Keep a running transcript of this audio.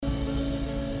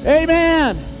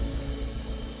Amen.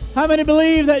 How many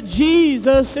believe that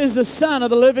Jesus is the Son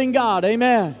of the living God?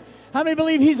 Amen. How many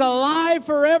believe He's alive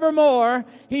forevermore?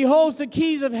 He holds the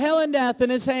keys of hell and death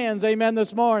in His hands. Amen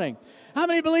this morning. How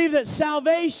many believe that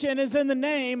salvation is in the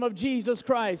name of Jesus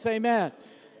Christ? Amen.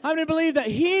 How many believe that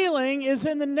healing is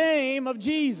in the name of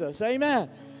Jesus? Amen.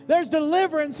 There's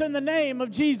deliverance in the name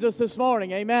of Jesus this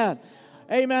morning. Amen.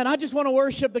 Amen. I just want to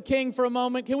worship the King for a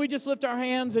moment. Can we just lift our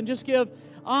hands and just give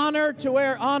honor to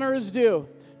where honor is due?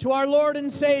 To our Lord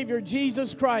and Savior,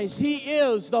 Jesus Christ. He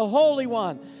is the Holy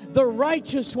One, the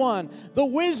righteous One, the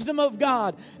wisdom of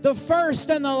God, the first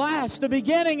and the last, the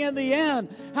beginning and the end.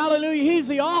 Hallelujah. He's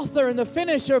the author and the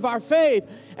finisher of our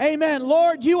faith. Amen.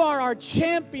 Lord, You are our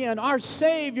champion, our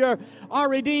Savior, our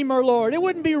Redeemer, Lord. It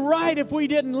wouldn't be right if we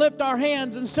didn't lift our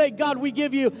hands and say, God, we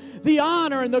give You the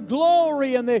honor and the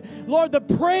glory and Lord, the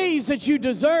praise that You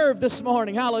deserve this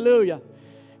morning. Hallelujah.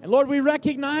 And Lord, we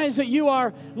recognize that You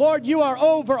are, Lord, You are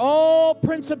over all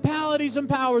principalities and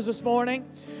powers this morning.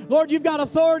 Lord, You've got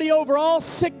authority over all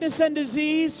sickness and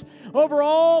disease, over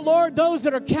all, Lord, those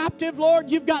that are captive. Lord,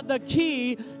 You've got the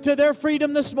key to their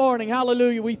freedom this morning.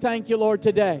 Hallelujah. We thank You, Lord,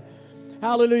 today.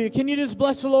 Hallelujah. Can you just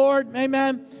bless the Lord?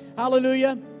 Amen.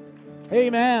 Hallelujah.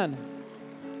 Amen.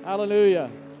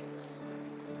 Hallelujah.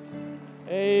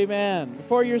 Amen.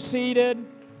 Before you're seated,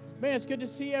 man, it's good to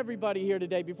see everybody here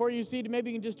today. Before you see it, maybe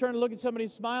you can just turn and look at somebody,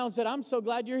 smile, and say, I'm so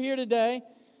glad you're here today.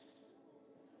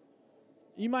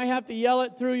 You might have to yell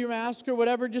it through your mask or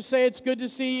whatever. Just say, it's good to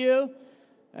see you.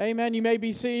 Amen. You may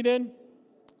be seated.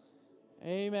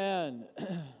 Amen.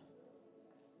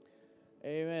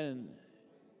 Amen.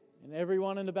 And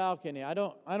everyone in the balcony. I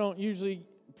don't usually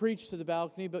preach to the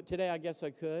balcony, but today I guess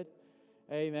I could.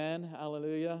 Amen.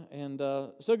 Hallelujah. And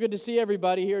so good to see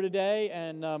everybody here today.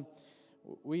 And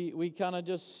we kind of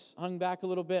just hung back a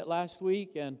little bit last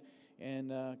week and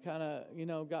kind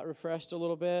of, got refreshed a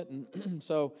little bit. And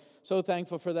so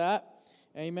thankful for that.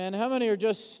 Amen. How many are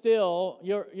just still,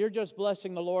 you're just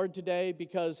blessing the Lord today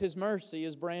because His mercy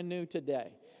is brand new today.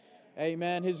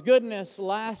 Amen. His goodness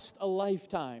lasts a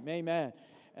lifetime. Amen.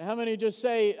 And how many just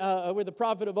say with the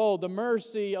prophet of old, the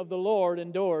mercy of the Lord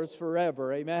endures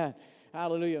forever. Amen.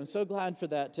 Hallelujah. I'm so glad for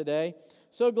that today.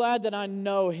 So glad that I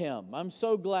know Him. I'm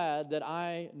so glad that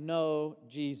I know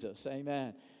Jesus.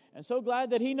 Amen. And so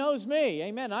glad that He knows me.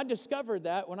 Amen. I discovered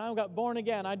that when I got born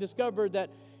again. I discovered that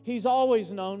He's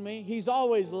always known me. He's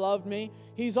always loved me.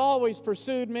 He's always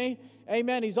pursued me.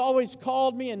 Amen. He's always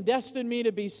called me and destined me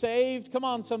to be saved. Come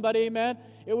on, somebody. Amen.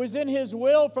 It was in His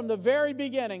will from the very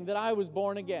beginning that I was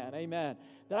born again. Amen.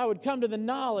 That I would come to the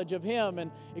knowledge of Him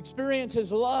and experience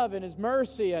His love and His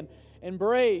mercy and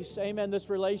embrace, amen, this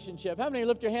relationship. How many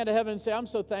lift your hand to heaven and say, I'm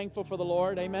so thankful for the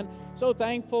Lord, amen. So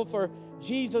thankful for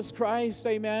Jesus Christ,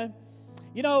 amen.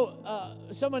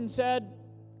 Someone said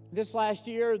this last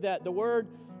year that the word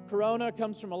corona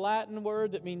comes from a Latin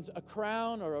word that means a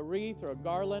crown or a wreath or a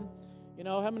garland.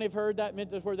 How many have heard that?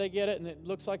 That's where they get it, and it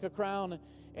looks like a crown.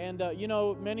 And,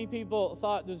 many people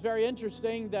thought it was very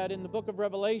interesting that in the book of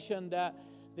Revelation that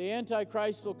the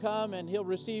Antichrist will come and he'll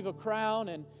receive a crown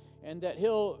and that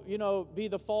he'll, be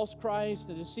the false Christ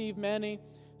and deceive many.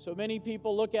 So many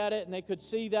people look at it and they could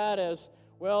see that as,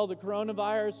 well, the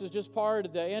coronavirus is just part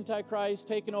of the Antichrist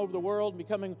taking over the world and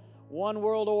becoming one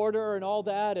world order and all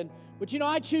that. But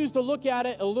I choose to look at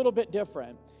it a little bit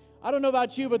different. I don't know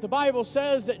about you, but the Bible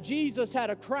says that Jesus had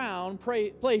a crown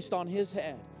placed on His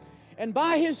head. And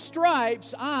by His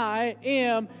stripes I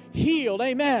am healed.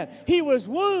 Amen. He was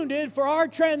wounded for our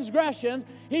transgressions.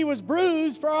 He was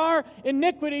bruised for our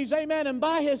iniquities. Amen. And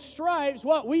by His stripes,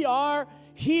 we are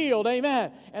healed.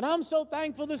 Amen. And I'm so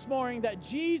thankful this morning that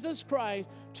Jesus Christ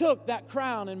took that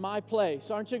crown in my place.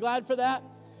 Aren't you glad for that?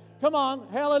 Come on.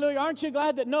 Hallelujah. Aren't you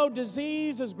glad that no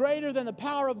disease is greater than the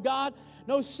power of God?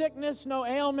 No sickness, no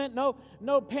ailment,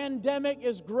 no pandemic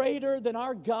is greater than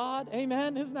our God.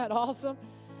 Amen. Isn't that awesome?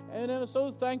 And I'm so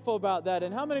thankful about that.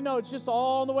 And how many know it's just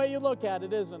all in the way you look at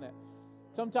it, isn't it?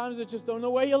 Sometimes it's just on the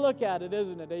way you look at it,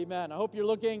 isn't it? Amen. I hope you're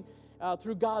looking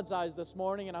through God's eyes this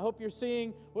morning, and I hope you're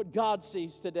seeing what God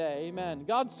sees today. Amen.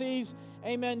 God sees,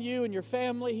 amen, you and your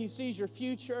family. He sees your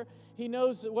future. He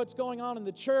knows what's going on in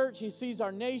the church. He sees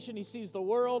our nation. He sees the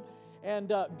world.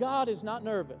 And God is not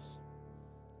nervous.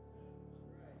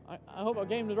 I hope I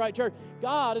came to the right church.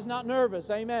 God is not nervous.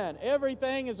 Amen.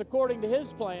 Everything is according to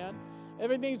His plan.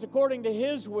 Everything's according to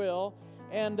His will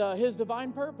and His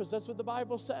divine purpose. That's what the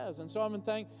Bible says. And so I'm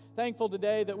thankful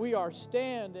today that we are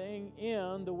standing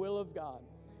in the will of God.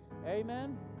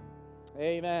 Amen.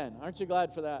 Amen. Aren't you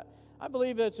glad for that? I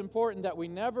believe that it's important that we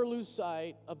never lose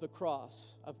sight of the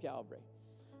cross of Calvary.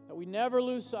 That we never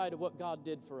lose sight of what God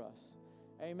did for us.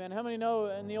 Amen. How many know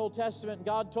in the Old Testament,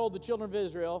 God told the children of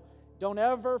Israel, don't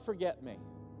ever forget me.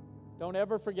 Don't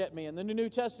ever forget me. And in the New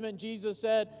Testament, Jesus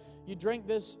said, you drink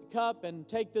this cup and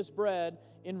take this bread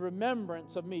in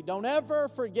remembrance of me. Don't ever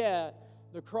forget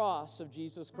the cross of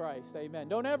Jesus Christ. Amen.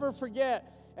 Don't ever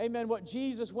forget, amen, what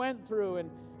Jesus went through and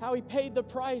how He paid the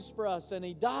price for us, and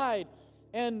He died.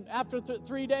 And after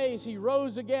 3 days, He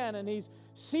rose again, and He's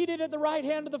seated at the right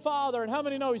hand of the Father. And how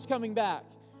many know He's coming back?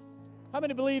 How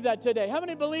many believe that today? How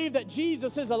many believe that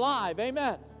Jesus is alive?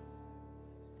 Amen.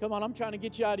 Come on, I'm trying to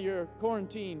get you out of your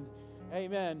quarantine,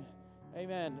 amen,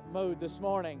 mode this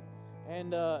morning.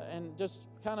 And just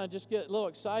kind of just get a little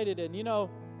excited. And you know,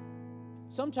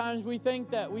 sometimes we think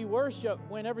that we worship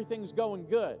when everything's going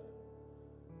good.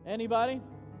 Anybody?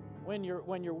 When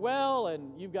you're well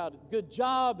and you've got a good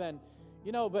job, and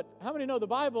you know, but how many know the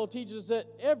Bible teaches that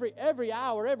every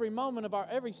hour, every moment of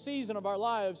every season of our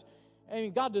lives, I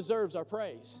mean, God deserves our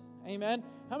praise. Amen.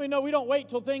 How many know we don't wait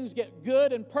till things get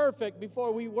good and perfect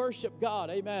before we worship God?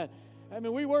 Amen. I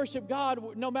mean, we worship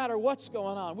God no matter what's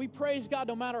going on. We praise God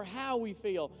no matter how we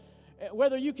feel.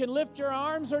 Whether you can lift your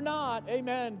arms or not,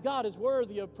 amen, God is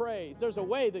worthy of praise. There's a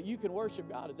way that you can worship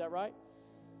God. Is that right?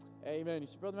 Amen. You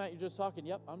say, Brother Matt, you're just talking.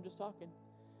 Yep, I'm just talking.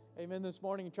 Amen. This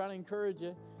morning, I'm trying to encourage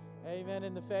you. Amen.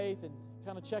 In the faith, and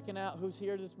kind of checking out who's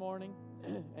here this morning.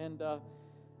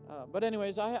 But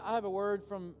anyways, I have a word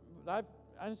from, I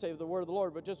didn't say the word of the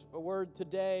Lord, but just a word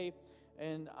today.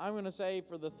 And I'm going to say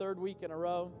for the third week in a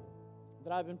row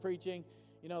that I've been preaching,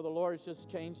 you know, the Lord's just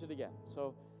changed it again.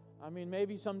 So, I mean,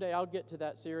 maybe someday I'll get to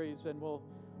that series and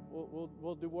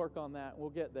we'll do work on that.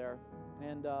 We'll get there.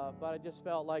 And but I just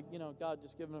felt like, you know, God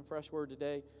just giving a fresh word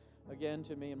today again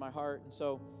to me in my heart. And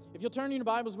so if you'll turn your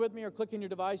Bibles with me or click in your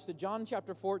device to John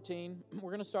chapter 14,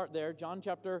 we're going to start there. John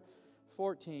chapter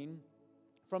 14.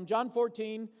 From John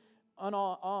 14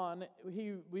 on,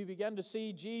 we began to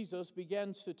see Jesus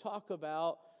begins to talk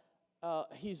about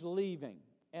He's leaving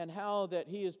and how that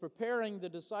He is preparing the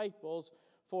disciples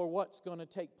for what's going to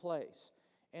take place.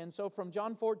 And so from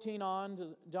John 14 on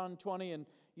to John 20, and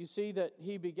you see that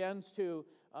He begins to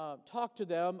talk to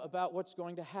them about what's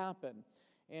going to happen.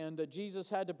 And Jesus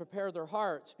had to prepare their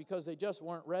hearts because they just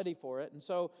weren't ready for it. And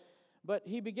so, but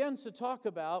He begins to talk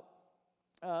about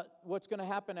what's going to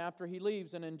happen after He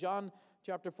leaves. And in John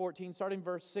chapter 14, starting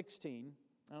verse 16,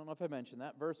 I don't know if I mentioned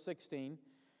that, verse 16,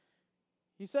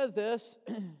 He says this,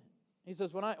 He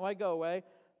says, when I go away,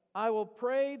 I will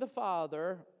pray the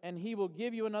Father, and He will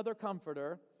give you another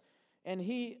comforter, and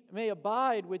He may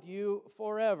abide with you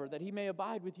forever, that He may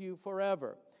abide with you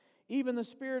forever. Even the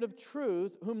Spirit of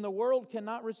truth, whom the world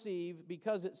cannot receive,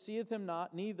 because it seeth Him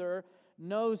not, neither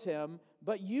knows Him,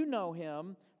 but you know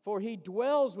Him, for He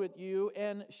dwells with you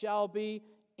and shall be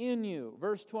in you.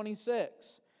 Verse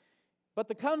 26, but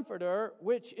the Comforter,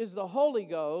 which is the Holy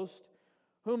Ghost,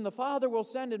 whom the Father will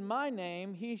send in my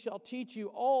name, He shall teach you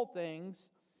all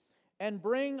things, and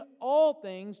bring all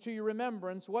things to your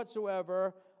remembrance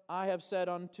whatsoever I have said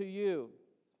unto you.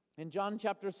 In John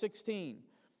chapter 16,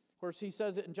 of course He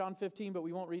says it in John 15, but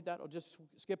we won't read that. I'll just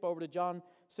skip over to John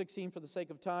 16 for the sake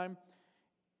of time.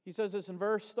 He says this in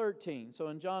verse 13. So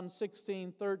in John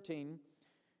 16:13,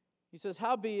 He says,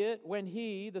 howbeit, when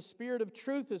He, the Spirit of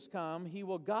truth, is come, He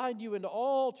will guide you into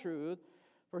all truth,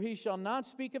 for He shall not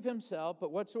speak of Himself,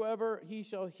 but whatsoever He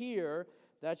shall hear,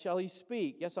 that shall He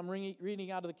speak. Yes, I'm reading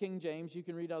out of the King James. You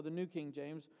can read out of the New King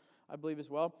James, I believe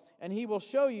as well. And He will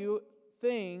show you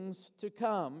things to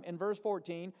come. In verse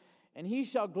 14, and He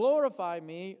shall glorify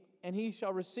me, and He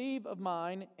shall receive of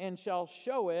mine, and shall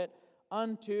show it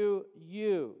unto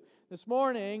you. This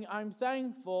morning, I'm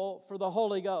thankful for the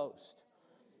Holy Ghost.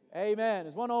 Amen.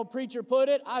 As one old preacher put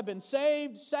it, I've been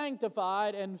saved,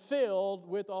 sanctified, and filled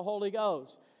with the Holy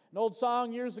Ghost. An old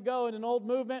song years ago in an old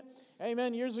movement,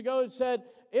 amen, years ago it said,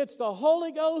 it's the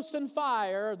Holy Ghost and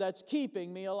fire that's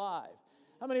keeping me alive.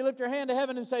 How many lift your hand to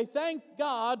heaven and say, thank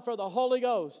God for the Holy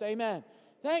Ghost? Amen.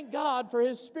 Thank God for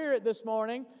His Spirit this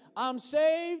morning. I'm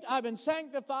saved, I've been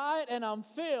sanctified, and I'm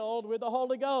filled with the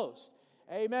Holy Ghost.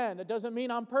 Amen. It doesn't mean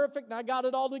I'm perfect and I got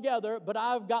it all together, but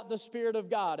I've got the Spirit of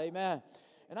God. Amen.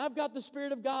 And I've got the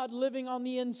Spirit of God living on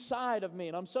the inside of me,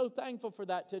 and I'm so thankful for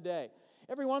that today.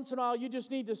 Every once in a while, you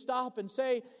just need to stop and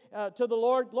say to the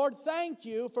Lord, Lord, thank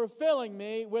you for filling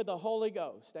me with the Holy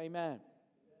Ghost. Amen.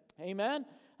 Amen.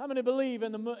 How many believe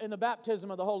in the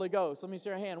baptism of the Holy Ghost? Let me see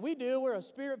your hand. We do. We're a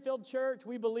Spirit-filled church.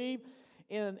 We believe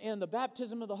in the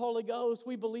baptism of the Holy Ghost.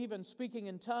 We believe in speaking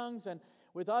in tongues and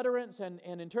with utterance and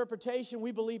interpretation.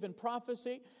 We believe in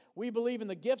prophecy. We believe in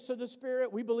the gifts of the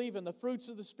Spirit. We believe in the fruits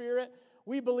of the Spirit.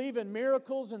 We believe in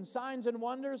miracles and signs and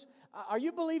wonders. Are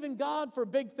you believing God for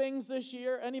big things this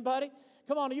year? Anybody?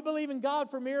 Come on, you believe in God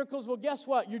for miracles? Well, guess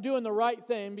what? You're doing the right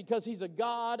thing because He's a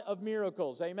God of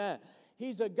miracles. Amen.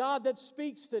 He's a God that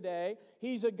speaks today.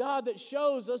 He's a God that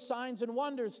shows us signs and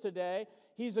wonders today.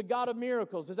 He's a God of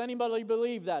miracles. Does anybody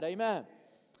believe that? Amen.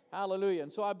 Hallelujah.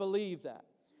 And so I believe that.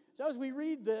 So as we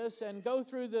read this and go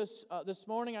through this this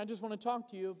morning, I just want to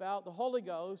talk to you about the Holy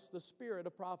Ghost, the spirit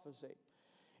of prophecy.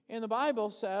 And the Bible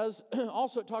says,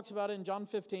 also it talks about it in John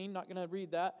 15, not going to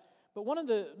read that, but one of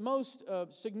the most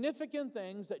significant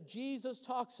things that Jesus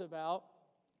talks about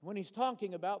when He's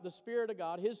talking about the Spirit of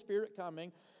God, His Spirit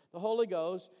coming, the Holy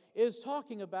Ghost, is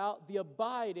talking about the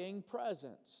abiding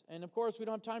presence. And of course, we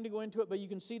don't have time to go into it, but you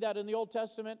can see that in the Old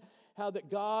Testament, how that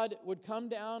God would come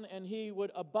down and He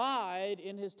would abide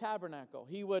in His tabernacle.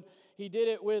 He did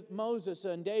it with Moses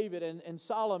and David and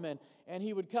Solomon, and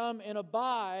He would come and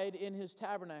abide in His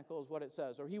tabernacle, is what it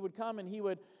says. Or He would come and He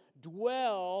would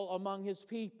dwell among His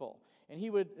people. And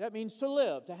that means to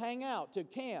live, to hang out, to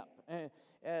camp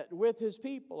with His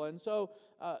people. And so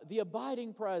the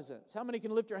abiding presence. How many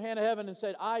can lift your hand to heaven and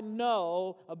say, I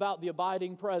know about the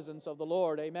abiding presence of the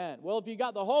Lord? Amen. Well, if you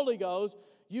got the Holy Ghost,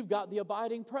 you've got the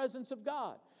abiding presence of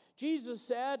God. Jesus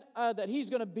said that He's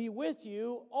going to be with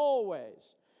you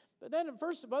always. But then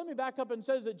first, let me back up and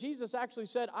says that Jesus actually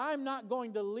said, I'm not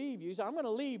going to leave you. He said, I'm going to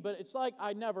leave, but it's like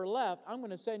I never left. I'm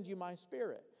going to send you my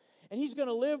Spirit. And He's going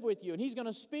to live with you, and He's going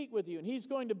to speak with you, and He's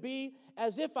going to be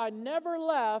as if I never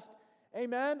left.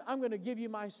 Amen. I'm going to give you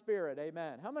my Spirit.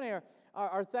 Amen. How many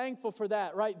are thankful for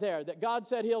that right there? That God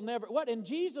said He'll never, what? And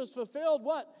Jesus fulfilled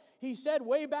what? He said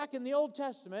way back in the Old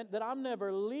Testament that I'll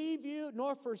never leave you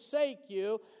nor forsake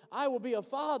you. I will be a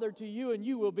father to you and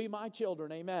you will be my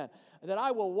children. Amen. That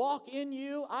I will walk in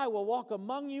you. I will walk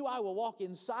among you. I will walk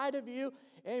inside of you.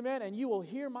 Amen. And you will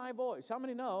hear my voice. How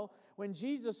many know when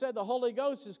Jesus said the Holy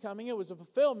Ghost is coming, it was a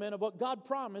fulfillment of what God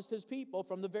promised His people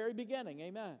from the very beginning.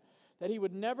 Amen. That He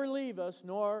would never leave us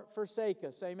nor forsake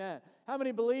us. Amen. How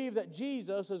many believe that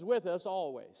Jesus is with us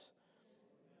always?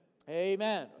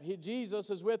 Amen.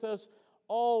 Jesus is with us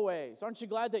always. Aren't you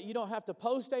glad that you don't have to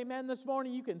post amen this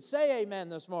morning? You can say amen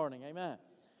this morning. Amen.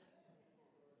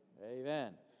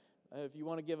 Amen. If you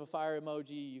want to give a fire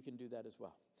emoji, you can do that as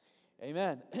well.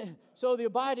 Amen. So the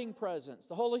abiding presence,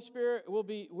 the Holy Spirit will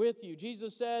be with you.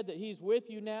 Jesus said that He's with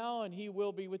you now and He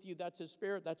will be with you. That's His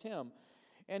Spirit. That's Him.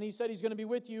 And He said He's going to be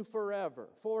with you forever.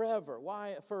 Forever.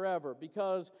 Why forever?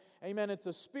 Because, amen, it's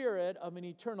a spirit of an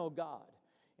eternal God.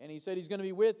 And He said He's going to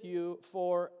be with you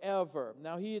forever.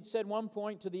 Now, He had said one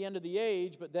point to the end of the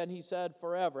age, but then He said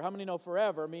forever. How many know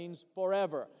forever means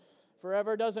forever?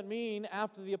 Forever doesn't mean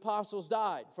after the apostles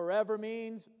died. Forever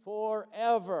means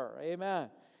forever. Amen.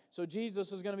 So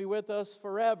Jesus is going to be with us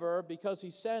forever because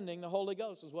He's sending the Holy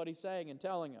Ghost, is what He's saying and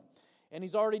telling Him. And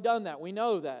He's already done that. We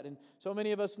know that. And so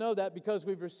many of us know that because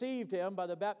we've received Him by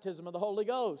the baptism of the Holy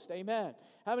Ghost. Amen.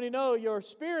 How many know your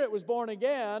spirit was born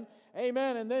again?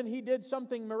 Amen. And then He did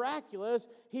something miraculous.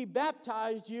 He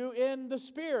baptized you in the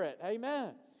Spirit.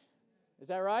 Amen. Is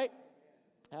that right?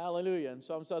 Hallelujah. And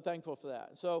so I'm so thankful for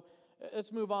that. So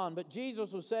let's move on. But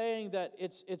Jesus was saying that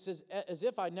it's as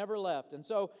if I never left. And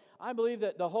so I believe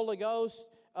that the Holy Ghost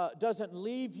doesn't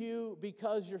leave you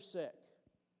because you're sick.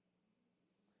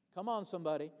 Come on,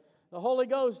 somebody. The Holy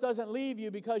Ghost doesn't leave you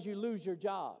because you lose your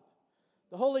job.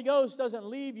 The Holy Ghost doesn't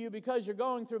leave you because you're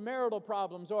going through marital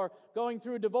problems or going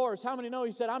through divorce. How many know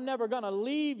He said, I'm never going to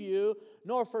leave you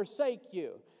nor forsake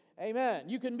you? Amen.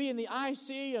 You can be in the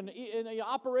IC and in the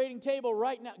operating table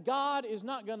right now. God is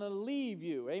not going to leave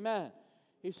you. Amen.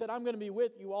 He said, I'm going to be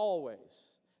with you always.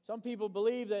 Some people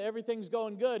believe that everything's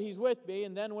going good. He's with me.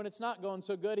 And then when it's not going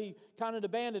so good, He kind of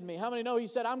abandoned me. How many know He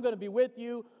said, I'm going to be with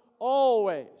you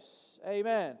always?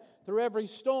 Amen. Through every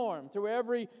storm, through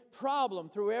every problem,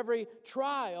 through every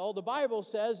trial, the Bible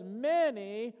says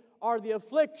many are the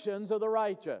afflictions of the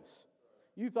righteous.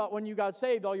 You thought when you got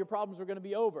saved, all your problems were going to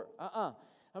be over.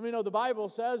 How many know the Bible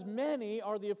says many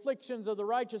are the afflictions of the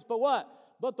righteous, but what?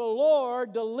 But the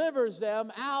Lord delivers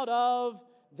them out of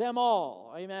them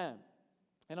all. Amen.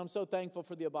 And I'm so thankful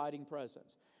for the abiding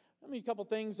presence. A couple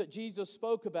things that Jesus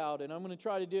spoke about, and I'm going to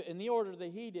try to do it in the order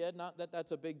that He did. Not that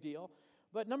that's a big deal.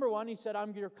 But number one, He said,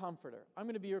 I'm your comforter. I'm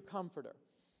going to be your comforter.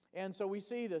 And so we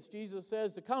see this. Jesus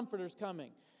says the Comforter's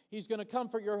coming. He's going to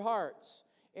comfort your hearts.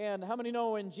 And how many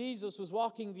know when Jesus was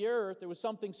walking the earth, there was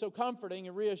something so comforting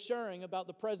and reassuring about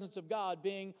the presence of God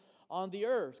being on the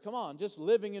earth? Come on, just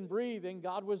living and breathing,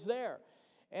 God was there.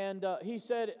 And He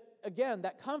said, again,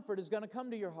 that comfort is going to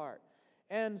come to your heart.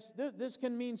 And this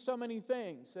can mean so many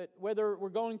things, that whether we're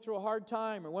going through a hard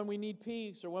time or when we need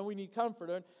peace or when we need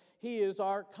comfort, He is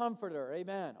our comforter.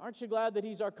 Amen. Aren't you glad that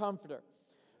He's our comforter?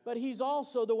 but He's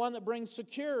also the one that brings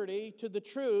security to the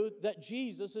truth that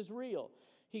Jesus is real.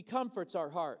 He comforts our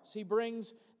hearts. He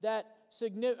brings that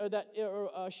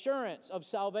assurance of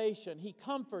salvation. He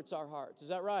comforts our hearts. Is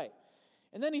that right?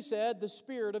 And then He said, the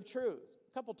Spirit of truth.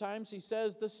 A couple times He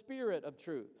says, the Spirit of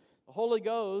truth. The Holy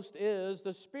Ghost is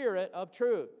the Spirit of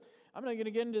truth. I'm not going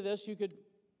to get into this.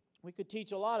 We could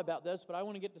teach a lot about this, but I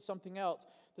want to get to something else.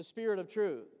 The Spirit of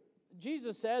truth.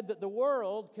 Jesus said that the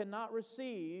world cannot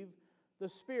receive the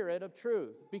Spirit of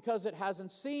truth because it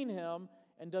hasn't seen Him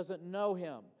and doesn't know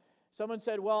Him. Someone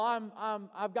said, well,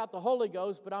 I've got the Holy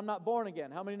Ghost, but I'm not born again.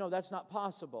 How many know that's not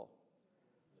possible?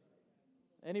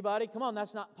 Anybody? Come on,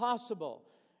 that's not possible.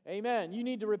 Amen. You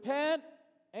need to repent,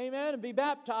 amen, and be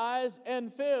baptized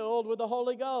and filled with the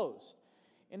Holy Ghost.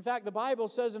 In fact, the Bible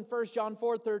says in 1 John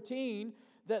 4:13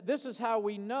 that this is how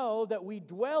we know that we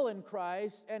dwell in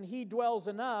Christ and He dwells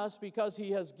in us because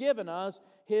He has given us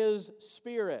His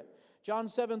Spirit. John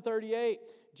 7:38,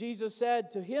 Jesus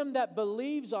said, to him that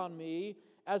believes on me,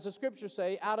 as the Scriptures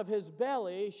say, out of his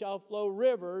belly shall flow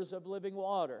rivers of living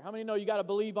water. How many know you got to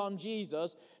believe on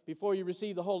Jesus before you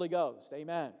receive the Holy Ghost?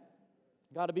 Amen.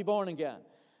 Got to be born again.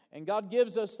 And God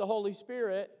gives us the Holy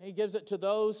Spirit. He gives it to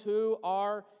those who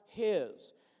are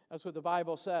His. That's what the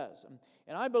Bible says.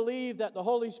 And I believe that the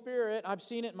Holy Spirit, I've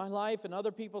seen it in my life and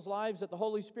other people's lives, that the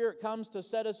Holy Spirit comes to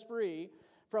set us free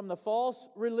from the false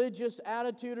religious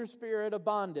attitude or spirit of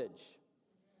bondage.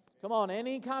 Come on,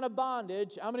 any kind of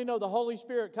bondage. How many know the Holy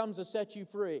Spirit comes to set you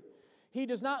free? He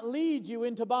does not lead you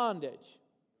into bondage.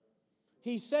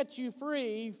 He sets you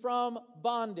free from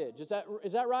bondage. Is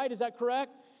that right? Is that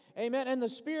correct? Amen. And the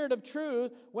Spirit of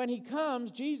truth, when He comes,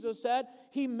 Jesus said,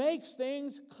 He makes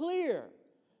things clear.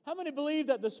 How many believe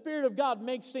that the Spirit of God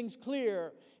makes things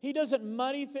clear? He doesn't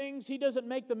muddy things. He doesn't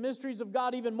make the mysteries of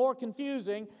God even more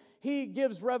confusing. He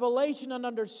gives revelation and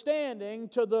understanding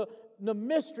to the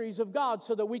mysteries of God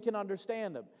so that we can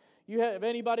understand them. You have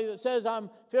anybody that says,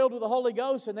 I'm filled with the Holy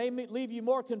Ghost, and they leave you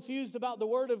more confused about the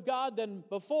Word of God than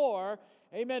before.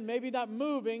 Amen. Maybe not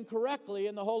moving correctly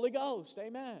in the Holy Ghost.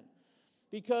 Amen.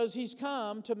 Because He's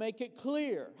come to make it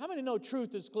clear. How many know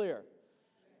truth is clear?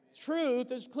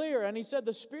 Truth is clear. And He said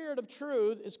the Spirit of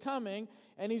truth is coming,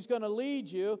 and He's going to lead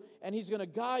you, and He's going to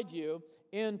guide you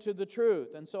into the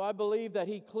truth. And so I believe that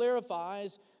He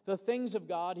clarifies the things of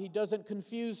God. He doesn't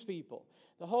confuse people.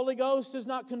 The Holy Ghost does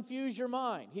not confuse your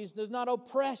mind. He does not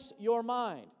oppress your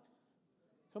mind.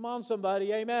 Come on,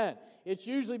 somebody. Amen. It's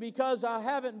usually because I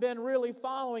haven't been really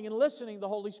following and listening to the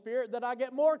Holy Spirit that I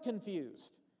get more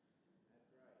confused.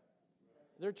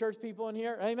 Are there church people in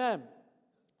here? Amen.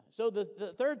 So the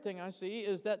third thing I see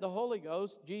is that the Holy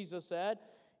Ghost, Jesus said,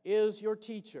 is your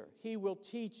teacher. He will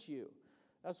teach you.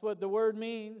 That's what the word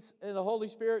means. And the Holy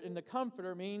Spirit and the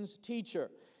Comforter means teacher.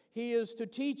 He is to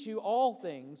teach you all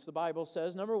things, the Bible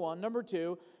says, number one. Number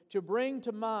two, to bring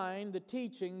to mind the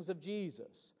teachings of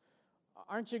Jesus.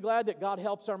 Aren't you glad that God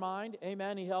helps our mind?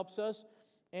 Amen. He helps us.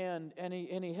 And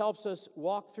he helps us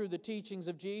walk through the teachings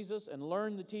of Jesus and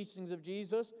learn the teachings of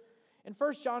Jesus. In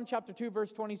 1 John chapter 2,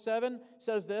 verse 27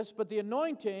 says this, but the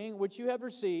anointing which you have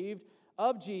received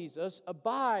of Jesus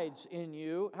abides in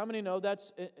you. How many know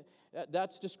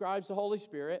that describes the Holy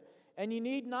Spirit? And you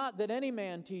need not that any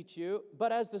man teach you,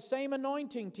 but as the same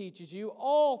anointing teaches you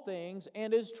all things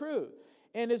and is truth,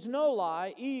 and is no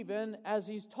lie, even as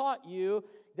He's taught you,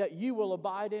 that you will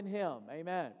abide in Him.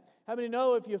 Amen. How many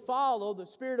know if you follow the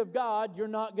Spirit of God, you're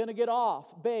not going to get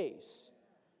off base?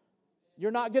 You're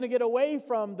not going to get away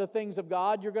from the things of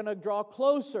God. You're going to draw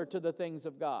closer to the things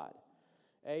of God.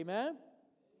 Amen?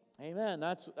 Amen.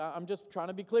 I'm just trying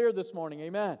to be clear this morning.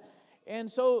 Amen. And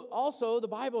so also the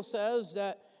Bible says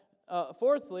that,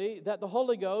 fourthly, that the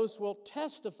Holy Ghost will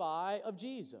testify of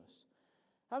Jesus.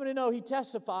 How many know He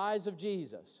testifies of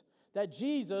Jesus? That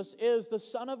Jesus is the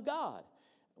Son of God.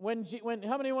 When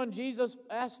Jesus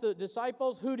asked the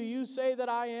disciples, who do you say that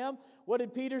I am? What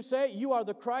did Peter say? You are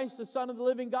the Christ, the Son of the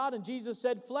living God. And Jesus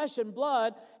said, flesh and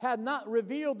blood had not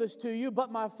revealed this to you,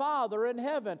 but my Father in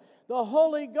heaven. The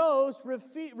Holy Ghost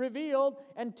revealed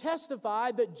and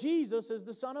testified that Jesus is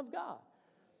the Son of God.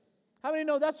 How many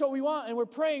know that's what we want? And we're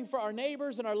praying for our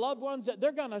neighbors and our loved ones that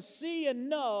they're going to see and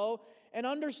know and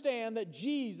understand that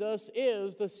Jesus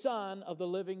is the Son of the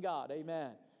living God. Amen.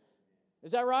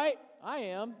 Is that right? I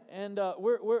am. And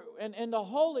and the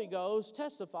Holy Ghost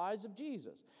testifies of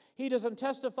Jesus. He doesn't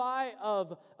testify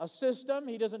of a system.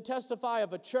 He doesn't testify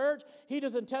of a church. He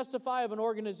doesn't testify of an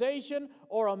organization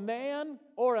or a man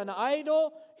or an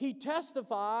idol. He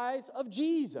testifies of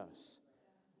Jesus.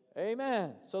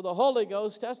 Amen. So the Holy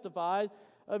Ghost testifies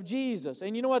of Jesus.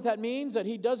 And you know what that means? That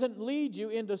He doesn't lead you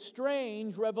into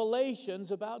strange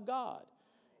revelations about God.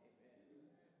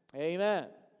 Amen.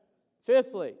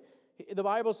 Fifthly, the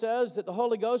Bible says that the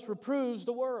Holy Ghost reproves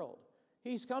the world.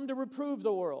 He's come to reprove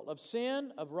the world of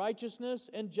sin, of righteousness,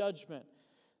 and judgment.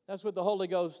 That's what the Holy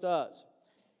Ghost does.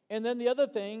 And then the other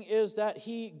thing is that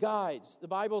He guides. The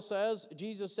Bible says,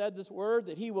 Jesus said this word,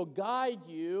 that He will guide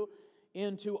you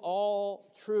into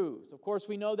all truth. Of course,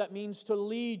 we know that means to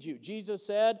lead you. Jesus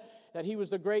said that He was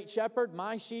the great shepherd.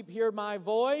 My sheep hear my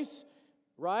voice,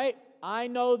 right? I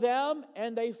know them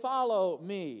and they follow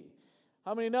me.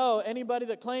 How many know anybody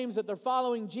that claims that they're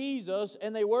following Jesus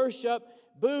and they worship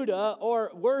Buddha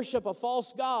or worship a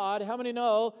false god, how many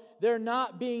know they're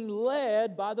not being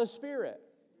led by the Spirit?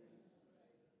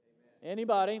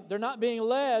 Anybody? They're not being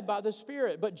led by the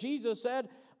Spirit. But Jesus said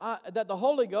that the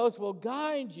Holy Ghost will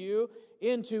guide you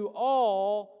into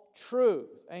all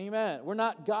truth. Amen. We're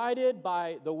not guided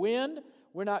by the wind.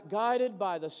 We're not guided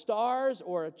by the stars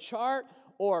or a chart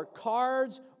or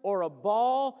cards or a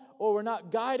ball, or we're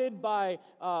not guided by,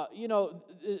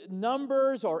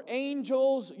 numbers or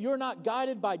angels. You're not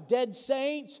guided by dead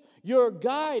saints. You're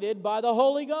guided by the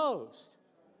Holy Ghost.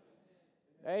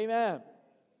 Amen.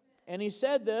 And He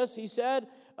said this, He said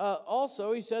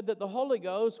that the Holy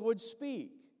Ghost would speak.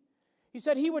 He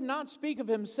said He would not speak of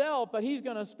Himself, but He's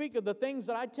going to speak of the things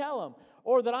that I tell Him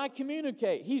or that I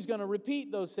communicate. He's going to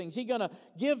repeat those things. He's going to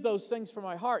give those things from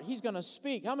my heart. He's going to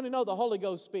speak. How many know the Holy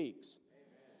Ghost speaks?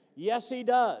 Yes, He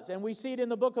does. And we see it in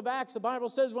the book of Acts. The Bible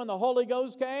says when the Holy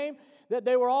Ghost came, that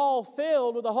they were all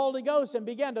filled with the Holy Ghost and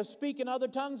began to speak in other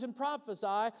tongues and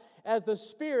prophesy as the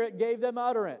Spirit gave them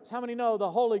utterance. How many know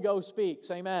the Holy Ghost speaks?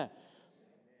 Amen.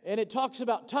 And it talks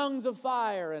about tongues of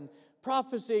fire and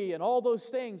prophecy and all those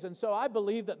things. And so I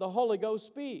believe that the Holy Ghost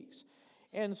speaks.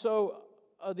 And so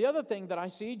the other thing that I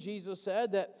see, Jesus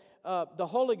said that the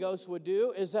Holy Ghost would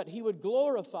do is that He would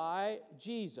glorify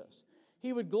Jesus.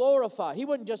 He would glorify. He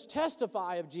wouldn't just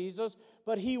testify of Jesus,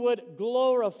 but He would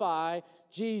glorify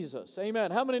Jesus. Amen.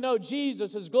 How many know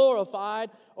Jesus is glorified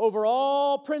over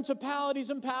all principalities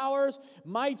and powers,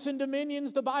 mights and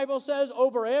dominions, the Bible says,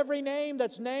 over every name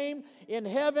that's named in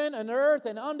heaven and earth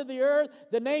and under the earth,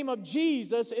 the name of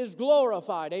Jesus is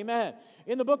glorified. Amen.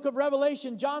 In the book of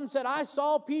Revelation, John said, I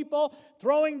saw people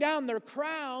throwing down their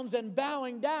crowns and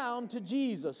bowing down to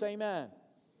Jesus. Amen.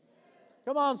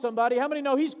 Come on, somebody. How many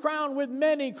know He's crowned with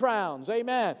many crowns?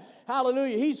 Amen.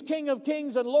 Hallelujah. He's King of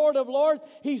kings and Lord of lords.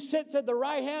 He sits at the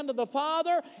right hand of the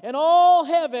Father, and all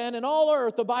heaven and all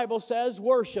earth, the Bible says,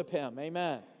 worship Him.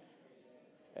 Amen.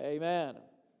 Amen.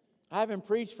 I haven't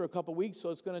preached for a couple weeks, so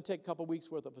it's going to take a couple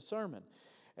weeks worth of a sermon.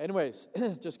 Anyways,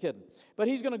 just kidding. But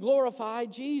He's going to glorify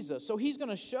Jesus. So He's going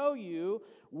to show you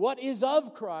what is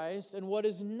of Christ and what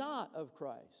is not of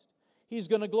Christ. He's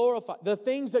going to glorify. The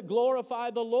things that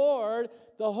glorify the Lord,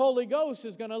 the Holy Ghost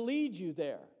is going to lead you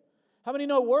there. How many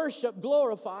know worship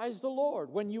glorifies the Lord?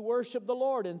 When you worship the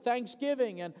Lord in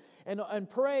thanksgiving and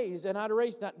praise and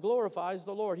adoration, that glorifies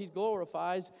the Lord. He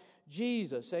glorifies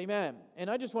Jesus. Amen. And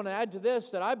I just want to add to this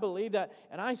that I believe that,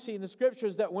 and I see in the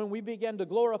Scriptures that when we begin to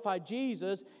glorify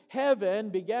Jesus,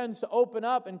 heaven begins to open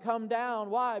up and come down.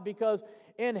 Why? Because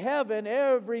in heaven,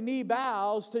 every knee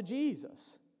bows to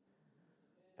Jesus.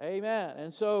 Amen.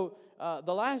 And so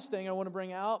the last thing I want to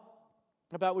bring out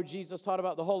about what Jesus taught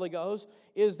about the Holy Ghost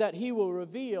is that He will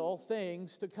reveal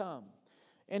things to come.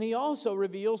 And He also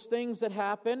reveals things that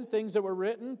happened, things that were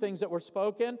written, things that were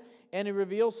spoken, and He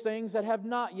reveals things that have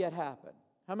not yet happened.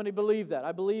 How many believe that?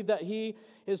 I believe that He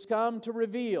has come to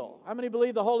reveal. How many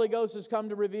believe the Holy Ghost has come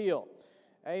to reveal?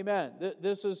 Amen.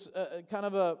 This is kind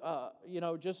of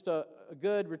just a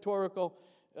good rhetorical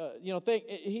thing.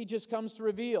 He just comes to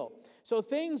reveal. So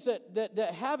things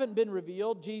that haven't been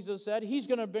revealed, Jesus said, He's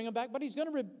going to bring them back, but He's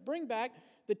going to bring back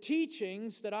the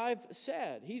teachings that I've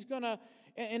said. He's going to,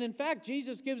 and in fact,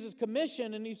 Jesus gives His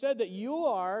commission, and He said that you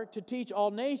are to teach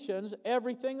all nations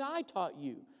everything I taught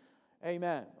you.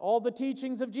 Amen. All the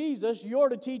teachings of Jesus, you're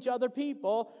to teach other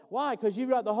people. Why? Because you've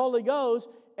got the Holy Ghost,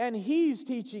 and He's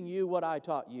teaching you what I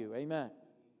taught you. Amen.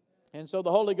 And so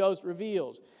the Holy Ghost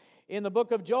reveals. In the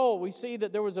book of Joel, we see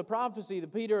that there was a prophecy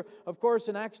that Peter, of course,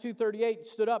 in Acts 2:38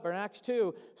 stood up, or in Acts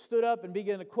 2, stood up and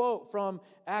began to quote from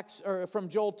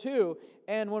Joel 2.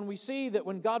 And when we see that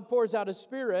when God pours out His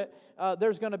Spirit,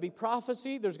 there's going to be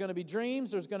prophecy, there's going to be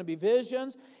dreams, there's going to be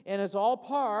visions, and it's all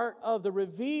part of the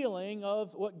revealing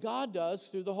of what God does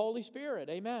through the Holy Spirit.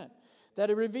 Amen. That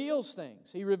He reveals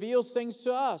things. He reveals things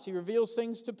to us. He reveals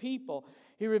things to people.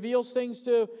 He reveals things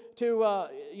to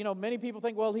many people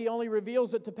think, well, He only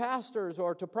reveals it to pastors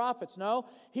or to prophets. No,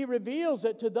 He reveals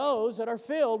it to those that are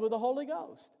filled with the Holy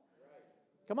Ghost.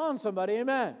 Come on, somebody,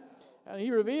 amen. And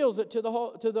He reveals it to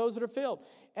those that are filled.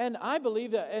 And I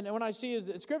believe that, and when I see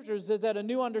in Scriptures, that a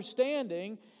new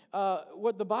understanding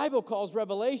what the Bible calls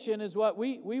revelation is what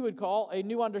we would call a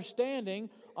new understanding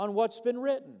on what's been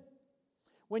written.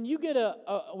 When you get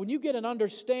an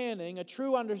understanding, a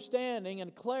true understanding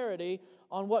and clarity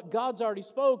on what God's already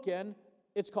spoken,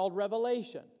 it's called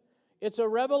revelation. It's a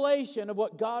revelation of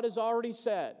what God has already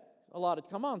said.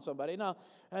 Come on, somebody. Now,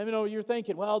 I know you're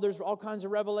thinking, well, there's all kinds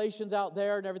of revelations out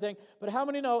there and everything. But how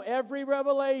many know every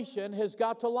revelation has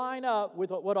got to line up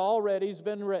with what already has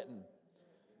been written?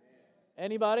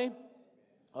 Anybody?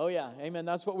 Oh, yeah. Amen.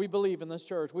 That's what we believe in this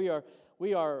church. We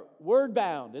are word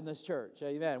bound in this church.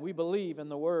 Amen. We believe in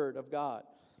the Word of God.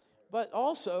 But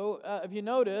also, if you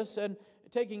notice, and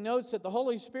taking notes, that the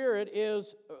Holy Spirit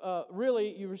is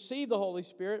really, you receive the Holy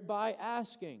Spirit by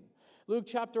asking. Luke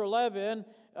chapter 11,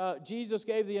 Jesus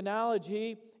gave the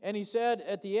analogy, and he said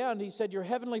at the end, he said, your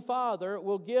heavenly Father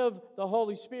will give the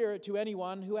Holy Spirit to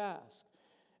anyone who asks.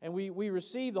 And we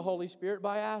receive the Holy Spirit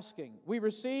by asking. We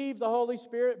receive the Holy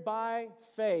Spirit by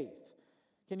faith.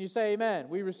 Can you say amen?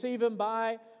 We receive Him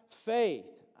by faith.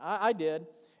 I did.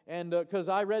 And because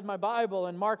I read my Bible,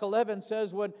 and Mark 11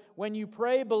 says, when you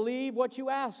pray, believe what you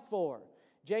ask for.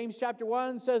 James chapter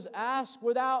 1 says, ask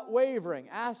without wavering.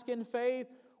 Ask in faith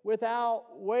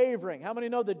without wavering. How many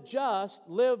know the just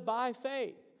live by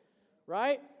faith?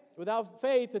 Right? Without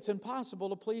faith, it's impossible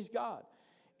to please God.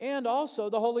 And also,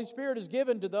 the Holy Spirit is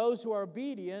given to those who are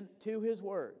obedient to His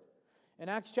Word. In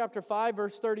Acts chapter 5,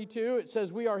 verse 32, it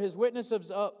says, we are His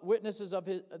witnesses of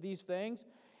these things,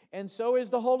 and so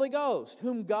is the Holy Ghost,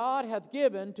 whom God hath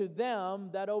given to them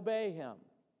that obey Him.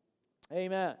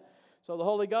 Amen. So the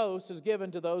Holy Ghost is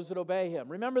given to those that obey Him.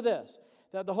 Remember this,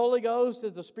 that the Holy Ghost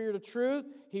is the Spirit of truth.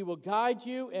 He will guide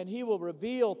you, and He will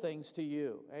reveal things to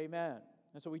you. Amen.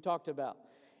 That's what we talked about.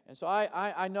 And so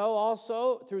I know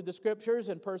also through the Scriptures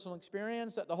and personal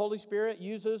experience that the Holy Spirit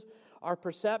uses our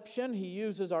perception, He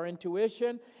uses our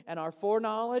intuition and our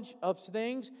foreknowledge of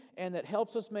things, and that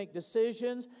helps us make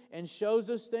decisions and shows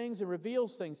us things and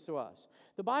reveals things to us.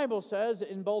 The Bible says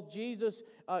in both Jesus'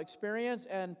 experience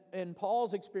and in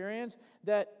Paul's experience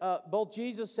that both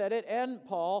Jesus said it and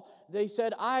Paul, they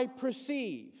said, I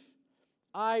perceive.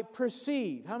 I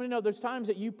perceive. How many know there's times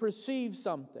that you perceive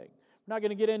something? I'm not going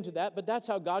to get into that, but that's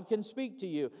how God can speak to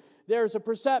you. There's a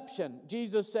perception.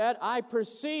 Jesus said, I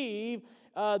perceive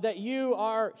that you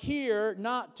are here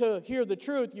not to hear the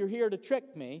truth. You're here to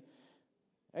trick me.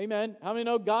 Amen. How many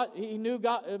know God? He knew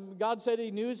God said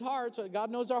He knew His heart. So God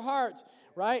knows our hearts,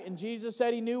 right? And Jesus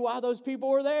said He knew why those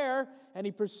people were there, and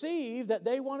He perceived that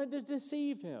they wanted to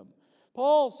deceive Him.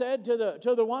 Paul said to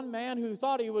the one man who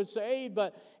thought he was saved,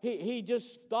 but he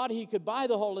just thought he could buy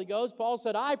the Holy Ghost. Paul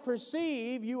said, I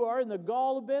perceive you are in the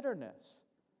gall of bitterness.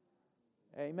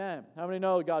 Amen. How many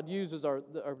know God uses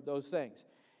those things?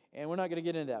 And we're not going to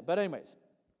get into that. But anyways,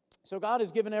 so God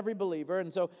has given every believer.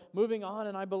 And so moving on,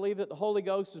 and I believe that the Holy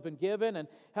Ghost has been given. And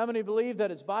how many believe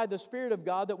that it's by the Spirit of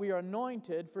God that we are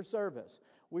anointed for service?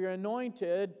 We are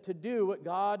anointed to do what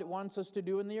God wants us to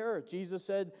do in the earth. Jesus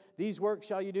said, these works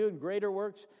shall you do, and greater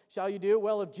works shall you do.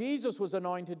 Well, if Jesus was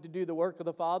anointed to do the work of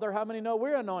the Father, how many know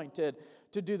we're anointed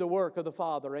to do the work of the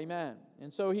Father? Amen.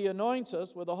 And so He anoints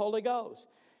us with the Holy Ghost.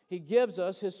 He gives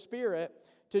us His Spirit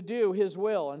to do His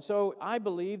will. And so I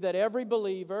believe that every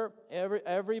believer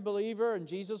in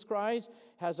Jesus Christ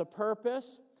has a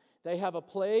purpose. They have a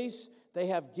place. They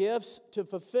have gifts to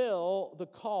fulfill the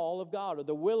call of God or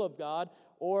the will of God,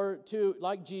 or to,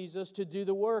 like Jesus, to do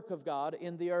the work of God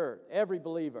in the earth. Every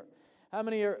believer. How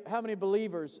many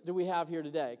believers do we have here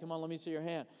today? Come on, let me see your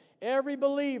hand. Every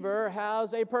believer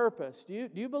has a purpose. Do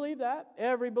you believe that?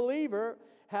 Every believer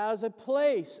has a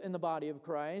place in the body of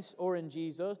Christ or in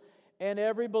Jesus, and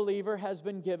every believer has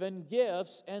been given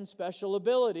gifts and special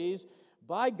abilities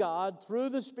by God through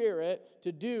the Spirit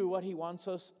to do what He wants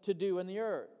us to do in the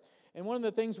earth. And one of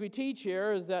the things we teach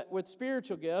here is that with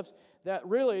spiritual gifts, that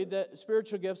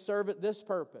spiritual gifts serve at this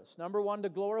purpose. Number one, to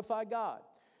glorify God.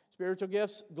 Spiritual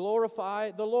gifts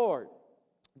glorify the Lord.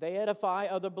 They edify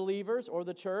other believers or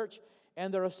the church,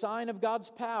 and they're a sign of God's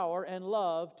power and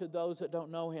love to those that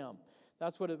don't know Him.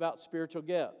 That's what about spiritual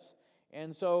gifts.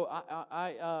 And so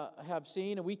I have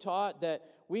seen, and we taught that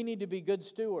we need to be good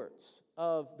stewards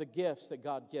of the gifts that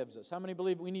God gives us. How many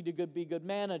believe we need to be good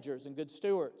managers and good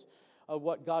stewards of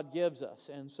what God gives us?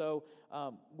 And so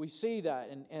we see that,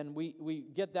 and we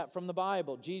get that from the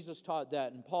Bible. Jesus taught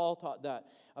that, and Paul taught that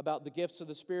about the gifts of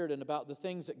the Spirit and about the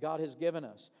things that God has given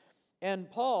us. And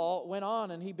Paul went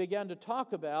on, and he began to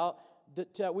talk about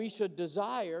that we should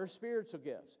desire spiritual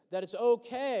gifts. That it's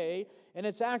okay, and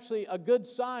it's actually a good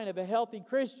sign of a healthy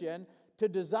Christian to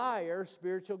desire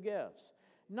spiritual gifts.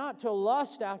 Not to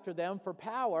lust after them for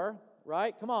power,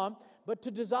 right? Come on. but to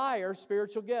desire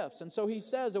spiritual gifts. And so he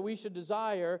says that we should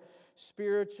desire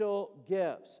spiritual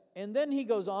gifts. And then he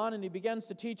goes on and he begins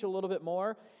to teach a little bit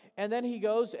more. And then he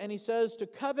goes and he says to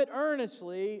covet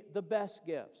earnestly the best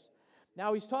gifts.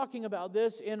 Now he's talking about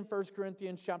this in 1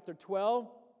 Corinthians chapter 12.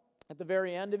 At the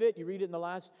very end of it, you read it in the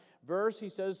last verse. He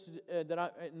says a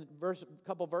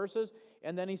couple verses,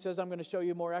 and then he says, I'm going to show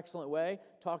you a more excellent way,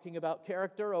 talking about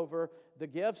character over the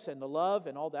gifts and the love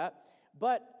and all that.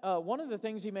 But one of the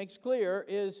things he makes clear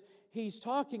is he's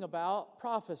talking about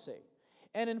prophecy.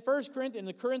 And in 1 Corinthians, in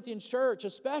the Corinthian church,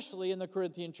 especially in the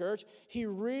Corinthian church, he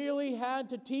really had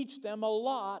to teach them a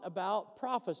lot about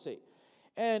prophecy.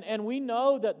 And we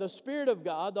know that the Spirit of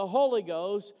God, the Holy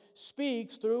Ghost,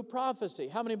 speaks through prophecy.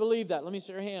 How many believe that? Let me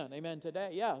see your hand. Amen.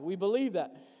 Today, yeah, we believe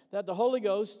that the Holy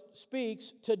Ghost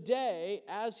speaks today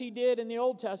as He did in the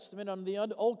Old Testament, under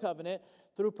the Old Covenant,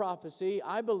 through prophecy.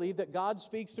 I believe that God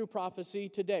speaks through prophecy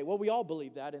today. Well, we all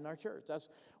believe that in our church. That's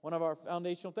one of our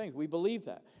foundational things. We believe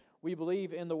that. We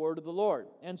believe in the word of the Lord.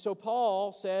 And so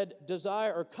Paul said,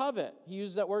 desire or covet. He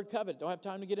uses that word covet. Don't have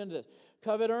time to get into this.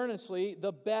 Covet earnestly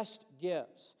the best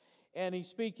gifts. And he's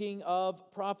speaking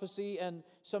of prophecy and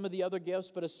some of the other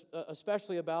gifts, but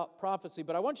especially about prophecy.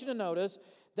 But I want you to notice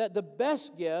that the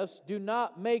best gifts do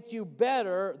not make you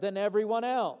better than everyone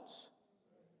else.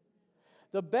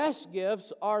 The best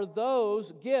gifts are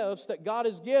those gifts that God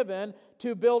has given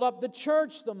to build up the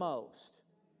church the most,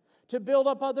 to build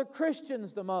up other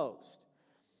Christians the most.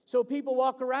 So people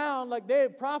walk around like they're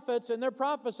prophets and they're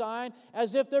prophesying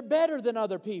as if they're better than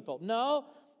other people. No,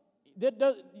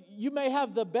 you may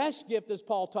have the best gift, as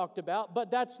Paul talked about, but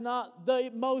that's not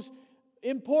the most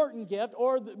important gift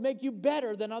or make you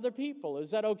better than other people.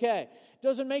 Is that okay?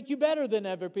 Doesn't make you better than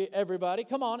everybody.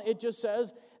 Come on, it just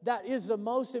says that is the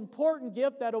most important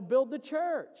gift that'll build the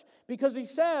church. Because he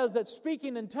says that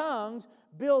speaking in tongues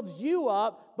builds you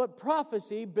up, but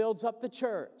prophecy builds up the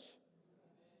church.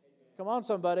 Come on,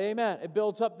 somebody, amen. It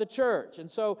builds up the church. And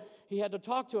so he had to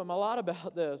talk to him a lot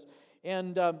about this.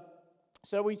 And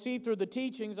so we see through the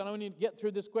teachings, and I need to get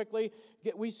through this quickly,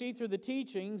 we see through the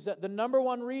teachings that the number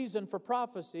one reason for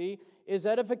prophecy is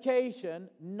edification,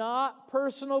 not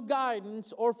personal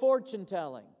guidance or fortune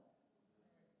telling.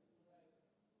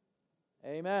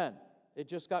 Amen. It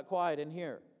just got quiet in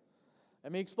here.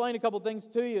 Let me explain a couple things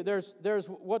to you. There's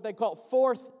what they call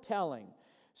forth telling.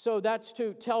 So that's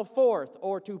to tell forth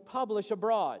or to publish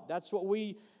abroad. That's what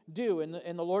we do, and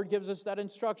the Lord gives us that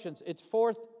instructions. It's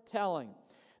forth telling.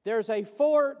 There's a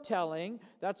foretelling.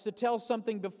 That's to tell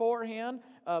something beforehand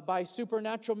by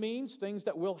supernatural means, things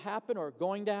that will happen or are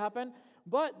going to happen.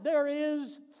 But there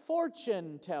is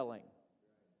fortune telling.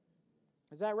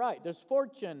 Is that right? There's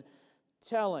fortune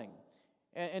telling.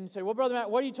 And say, well, Brother Matt,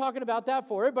 what are you talking about that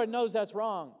for? Everybody knows that's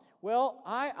wrong. Well,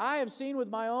 I have seen with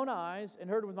my own eyes and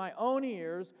heard with my own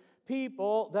ears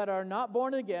people that are not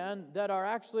born again, that are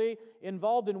actually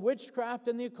involved in witchcraft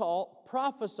and the occult,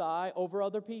 prophesy over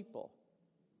other people.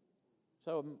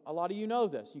 So a lot of you know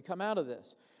this. You come out of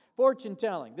this. Fortune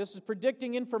telling. This is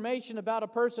predicting information about a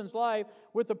person's life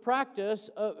with the practice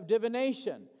of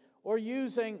divination, or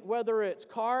using, whether it's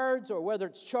cards or whether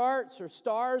it's charts or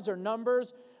stars or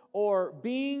numbers or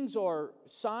beings or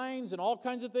signs and all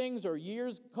kinds of things, or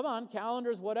years, come on,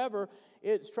 calendars, whatever.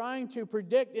 It's trying to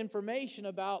predict information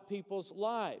about people's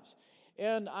lives.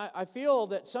 And I feel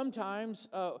that sometimes,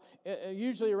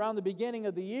 usually around the beginning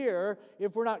of the year,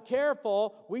 if we're not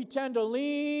careful, we tend to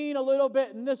lean a little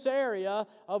bit in this area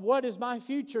of what is my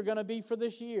future going to be for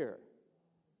this year.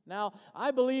 Now,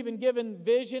 I believe in giving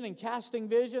vision and casting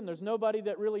vision. There's nobody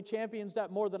that really champions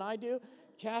that more than I do.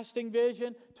 Casting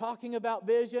vision, talking about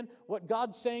vision, what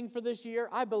God's saying for this year,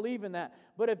 I believe in that.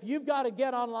 But if you've got to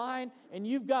get online and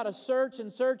you've got to search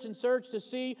and search and search to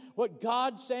see what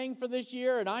God's saying for this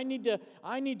year, and I need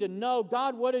to know,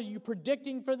 God, what are you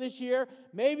predicting for this year?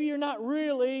 Maybe you're not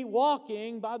really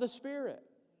walking by the Spirit.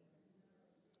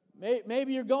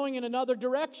 Maybe you're going in another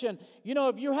direction. You know,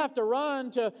 if you have to run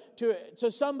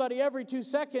to somebody every 2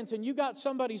 seconds and you got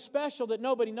somebody special that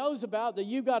nobody knows about, that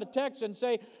you got to text and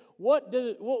say, what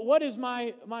is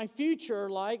my future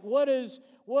like?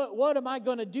 What am I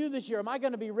going to do this year? Am I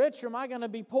going to be rich or am I going to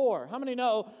be poor? How many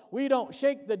know we don't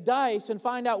shake the dice and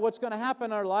find out what's going to happen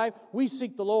in our life? We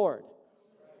seek the Lord.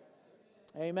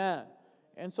 Amen.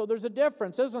 And so there's a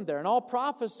difference, isn't there? In all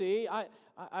prophecy,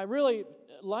 I really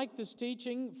like this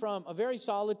teaching, from a very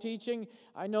solid teaching.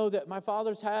 I know that my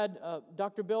father's had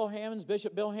Dr. Bill Hammond's,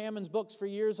 Bishop Bill Hammond's books for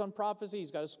years on prophecy.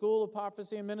 He's got a school of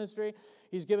prophecy and ministry.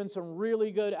 He's given some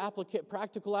really good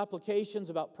practical applications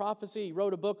about prophecy. He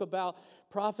wrote a book about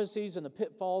prophecies and the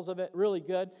pitfalls of it, really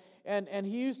good. And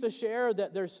he used to share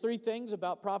that there's three things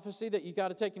about prophecy that you got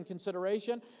to take in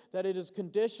consideration: that it is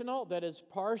conditional, that it's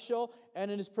partial, and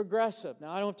it is progressive.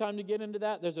 Now, I don't have time to get into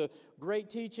that. There's a great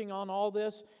teaching on all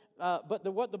this.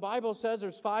 But what the Bible says,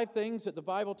 there's 5 things that the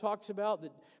Bible talks about,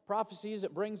 that prophecies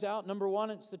it brings out. Number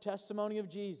 1, it's the testimony of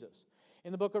Jesus.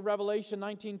 In the book of Revelation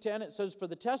 19:10, it says, "For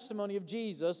the testimony of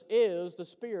Jesus is the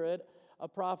spirit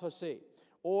of prophecy."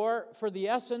 Or, for the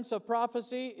essence of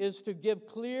prophecy is to give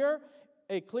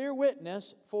a clear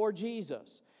witness for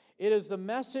Jesus. It is the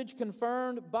message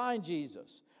confirmed by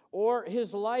Jesus. Or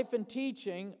his life and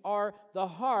teaching are the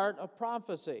heart of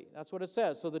prophecy. That's what it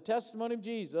says. So the testimony of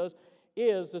Jesus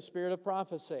is the spirit of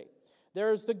prophecy.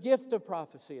 There is the gift of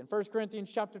prophecy. In 1 Corinthians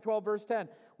chapter 12, verse 10,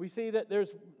 we see that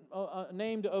there's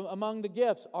named among the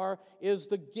gifts is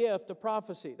the gift of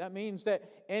prophecy. That means that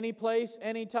any place,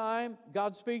 any time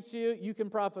God speaks to you, you can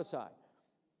prophesy.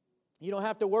 You don't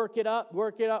have to work it up.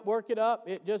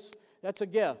 That's a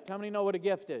gift. How many know what a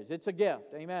gift is? It's a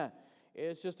gift. Amen.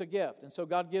 It's just a gift. And so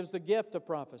God gives the gift of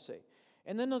prophecy.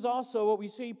 And then there's also what we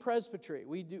see, presbytery.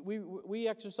 We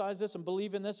exercise this and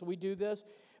believe in this, and we do this.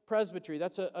 Presbytery,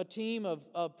 that's a team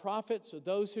of prophets,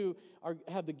 those who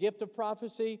have the gift of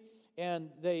prophecy,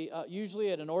 and they usually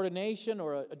at an ordination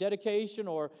or a dedication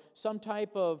or some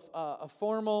type of a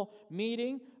formal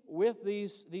meeting with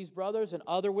these brothers and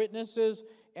other witnesses,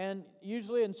 and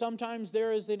usually and sometimes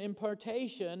there is an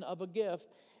impartation of a gift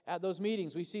at those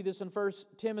meetings. We see this in 1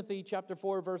 Timothy chapter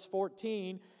 4, verse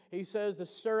 14. He says to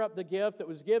stir up the gift that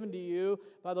was given to you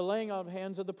by the laying on of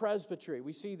hands of the presbytery.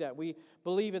 We see that. We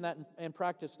believe in that and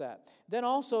practice that. Then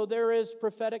also there is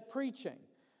prophetic preaching.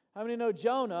 How many know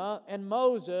Jonah and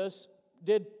Moses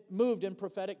moved in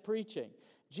prophetic preaching?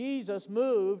 Jesus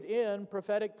moved in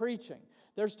prophetic preaching.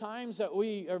 There's times that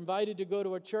we are invited to go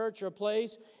to a church or a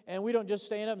place, and we don't just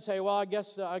stand up and say, well, I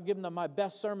guess I'll give them my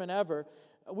best sermon ever.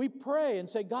 We pray and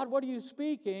say, God, what are you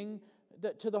speaking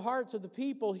to the hearts of the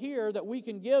people here, that we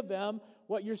can give them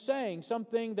what you're saying,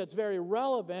 something that's very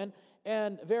relevant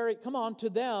and to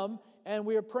them, and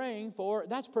we are praying for.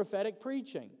 That's prophetic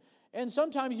preaching. And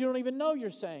sometimes you don't even know you're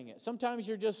saying it. Sometimes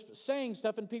you're just saying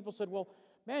stuff and people said, well,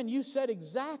 man, you said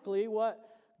exactly what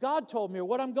God told me, or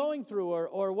what I'm going through,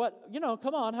 or what,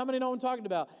 come on, how many know what I'm talking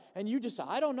about? And you just,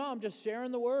 I don't know, I'm just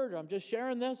sharing the word, or I'm just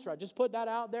sharing this, or I just put that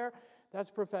out there. That's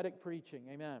prophetic preaching,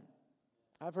 amen.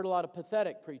 I've heard a lot of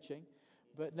pathetic preaching,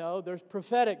 but no, there's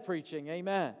prophetic preaching,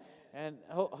 amen. And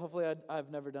hopefully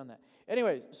I've never done that.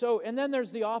 Anyway, and then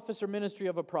there's the office or ministry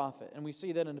of a prophet, and we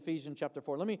see that in Ephesians chapter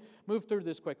 4. Let me move through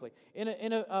this quickly. In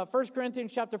 1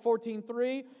 Corinthians chapter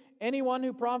 14:3, anyone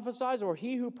who prophesies, or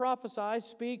he who prophesies,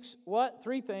 speaks what?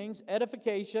 3 things: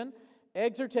 edification,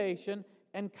 exhortation,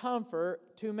 and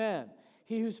comfort to men.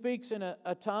 He who speaks in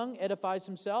a tongue edifies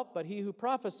himself, but he who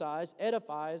prophesies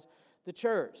edifies the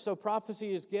church. So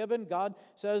prophecy is given. God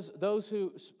says those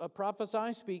who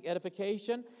prophesy speak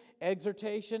edification,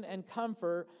 exhortation, and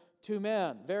comfort to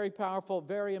men. Very powerful,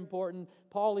 very important.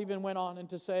 Paul even went on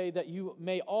to say that you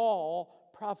may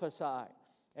all prophesy.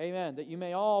 Amen. That you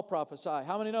may all prophesy.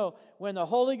 How many know when the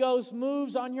Holy Ghost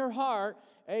moves on your heart?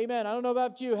 Amen. I don't know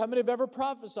about you. How many have ever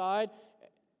prophesied?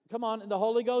 Come on, the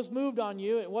Holy Ghost moved on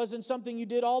you. It wasn't something you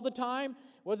did all the time.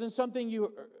 It wasn't something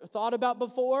you thought about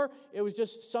before. It was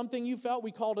just something you felt.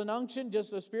 We called an unction,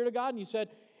 just the Spirit of God. And you said,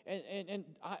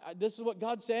 this is what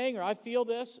God's saying, or I feel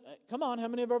this. Come on, how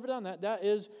many have ever done that? That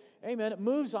is, amen. It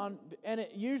moves on, and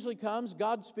it usually comes,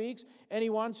 God speaks, and He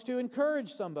wants to encourage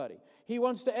somebody. He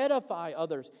wants to edify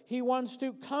others. He wants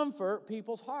to comfort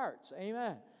people's hearts.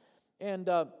 Amen. And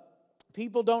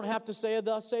people don't have to say,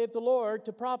 thus saith the Lord,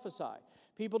 to prophesy.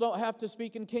 People don't have to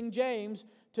speak in King James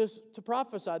to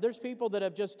prophesy. There's people that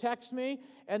have just texted me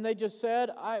and they just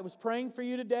said, I was praying for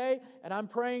you today and I'm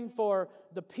praying for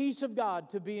the peace of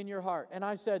God to be in your heart. And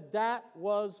I said, that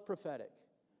was prophetic.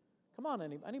 Come on,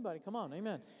 anybody, come on,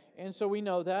 amen. And so we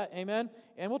know that, amen.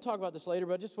 And we'll talk about this later,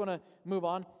 but I just want to move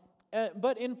on.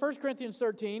 But in 1 Corinthians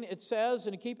 13, it says,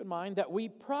 and keep in mind, that we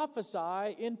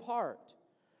prophesy in part.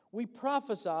 We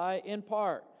prophesy in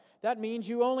part. That means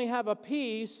you only have a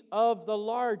piece of the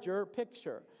larger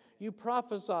picture. You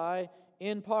prophesy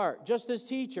in part. Just as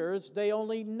teachers, they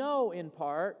only know in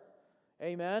part.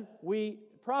 Amen. We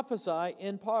prophesy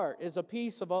in part. It's a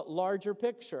piece of a larger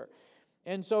picture.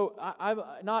 And so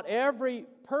not every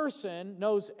person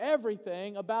knows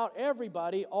everything about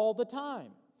everybody all the time.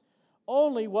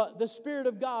 Only what the Spirit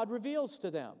of God reveals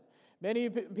to them. Many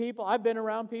people, I've been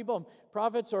around people,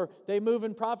 prophets, or they move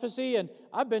in prophecy, and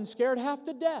I've been scared half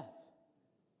to death.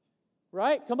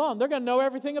 Right? Come on, they're going to know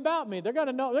everything about me. They're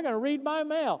going to read my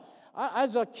mail.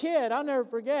 As a kid, I'll never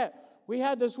forget, we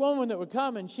had this woman that would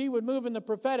come, and she would move in the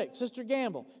prophetic, Sister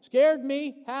Gamble. Scared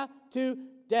me half to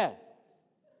death.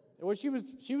 Well, she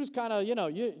was kind of,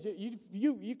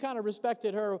 you kind of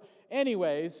respected her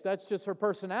anyways. That's just her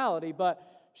personality. But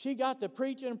she got to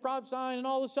preaching and prophesying and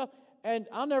all this stuff. And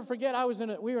I'll never forget,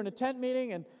 we were in a tent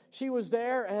meeting, and she was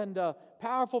there, and a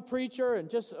powerful preacher and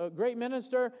just a great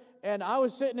minister. And I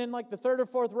was sitting in like the third or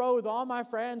fourth row with all my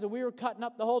friends, and we were cutting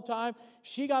up the whole time.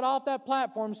 She got off that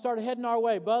platform and started heading our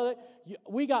way. Brother,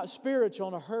 we got spiritual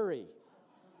in a hurry.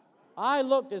 I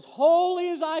looked as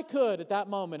holy as I could at that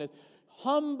moment, as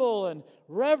humble and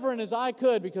reverent as I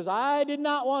could, because I did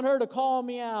not want her to call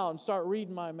me out and start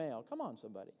reading my mail. Come on,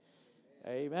 somebody.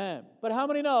 Amen. But how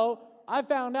many know, I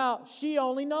found out she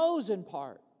only knows in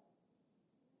part.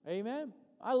 Amen.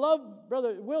 I love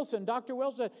Brother Wilson, Dr.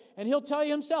 Wilson, and he'll tell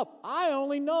you himself, I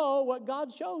only know what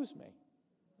God shows me.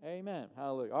 Amen.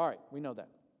 Hallelujah. All right, we know that.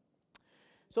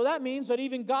 So that means that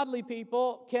even godly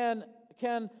people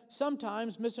can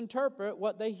sometimes misinterpret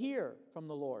what they hear from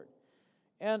the Lord.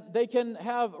 And they can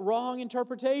have wrong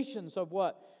interpretations of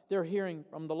what they're hearing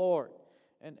from the Lord.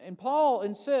 And Paul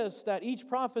insists that each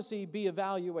prophecy be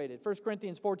evaluated. 1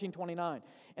 Corinthians 14:29.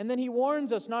 And then he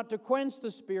warns us not to quench the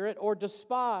Spirit or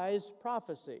despise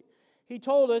prophecy. He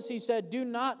told us, he said, do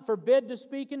not forbid to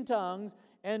speak in tongues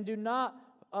and do not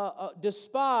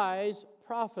despise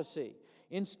prophecy.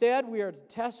 Instead, we are to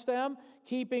test them,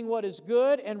 keeping what is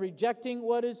good and rejecting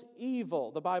what is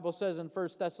evil. The Bible says in 1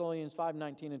 Thessalonians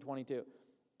 5:19 and 22.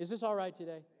 Is this all right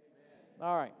today? Amen.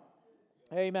 All right.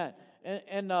 Amen.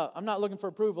 And I'm not looking for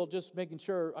approval, just making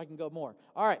sure I can go more.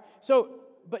 All right. So,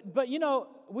 but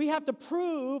we have to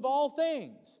prove all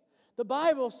things. The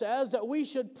Bible says that we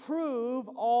should prove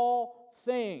all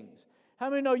things.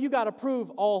 How many know you got to prove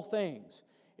all things?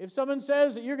 If someone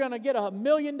says that you're going to get $1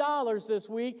 million this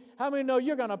week, how many know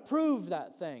you're going to prove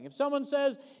that thing? If someone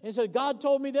says, God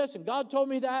told me this and God told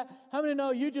me that, how many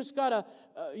know you just got to,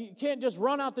 you can't just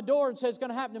run out the door and say it's going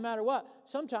to happen no matter what.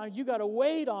 Sometimes you got to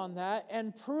wait on that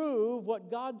and prove what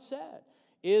God said.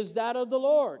 Is that of the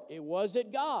Lord? Was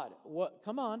it God?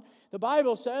 Come on. The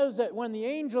Bible says that when the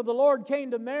angel of the Lord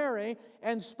came to Mary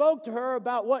and spoke to her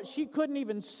about what she couldn't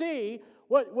even see,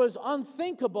 what was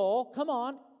unthinkable, come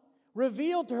on,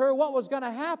 revealed to her what was going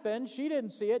to happen. She didn't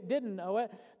see it, didn't know it.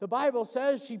 The Bible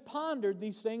says she pondered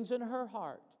these things in her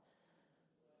heart.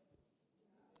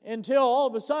 Until all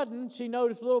of a sudden, she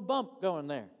noticed a little bump going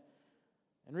there.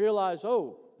 And realized,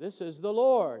 oh, this is the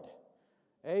Lord.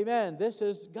 Amen. This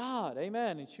is God.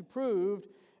 Amen. And she proved,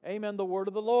 amen, the word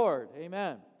of the Lord.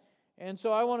 Amen. And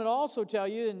so I want to also tell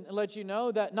you and let you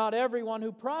know that not everyone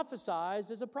who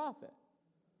prophesies is a prophet.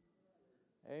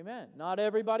 Amen. Not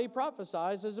everybody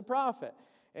prophesies as a prophet.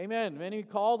 Amen. Many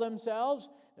call themselves,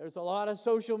 there's a lot of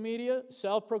social media,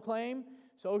 self-proclaimed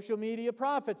social media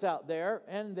prophets out there,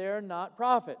 and they're not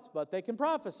prophets. But they can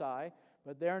prophesy,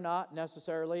 but they're not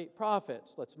necessarily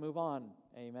prophets. Let's move on.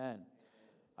 Amen.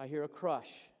 I hear a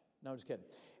crush. No, just kidding.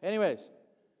 Anyways,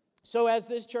 so as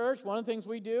this church, one of the things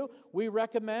we do, we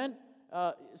recommend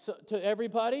to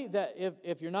everybody that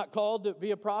if you're not called to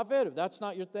be a prophet, if that's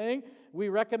not your thing, we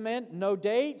recommend no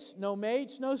dates, no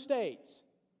mates, no states.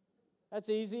 That's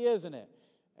easy, isn't it?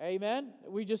 Amen.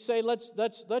 We just say let's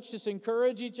just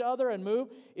encourage each other and move.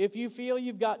 If you feel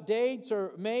you've got dates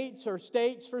or mates or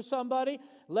states for somebody,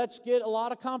 let's get a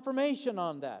lot of confirmation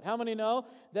on that. How many know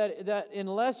that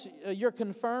unless you're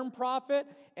confirmed prophet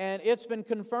and it's been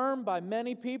confirmed by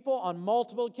many people on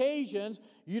multiple occasions,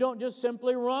 you don't just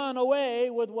simply run away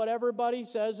with what everybody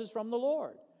says is from the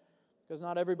Lord. Because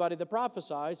not everybody that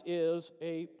prophesies is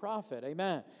a prophet.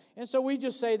 Amen. And so we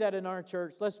just say that in our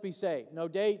church. Let's be saved. No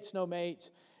dates, no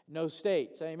mates, no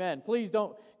states. Amen. Please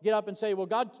don't get up and say, well,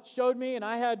 God showed me and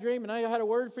I had a dream and I had a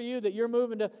word for you that you're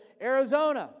moving to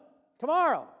Arizona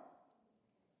tomorrow.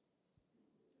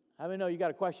 How many know you got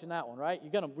to question that one, right? We're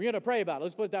going to pray about it.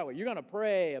 Let's put it that way. You're going to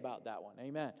pray about that one.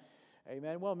 Amen.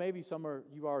 Amen. Well, maybe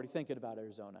you are already thinking about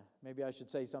Arizona. Maybe I should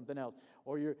say something else.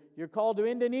 Or you're called to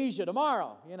Indonesia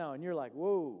tomorrow, and you're like,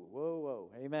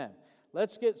 whoa. Amen.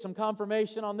 Let's get some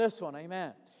confirmation on this one.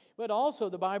 Amen. But also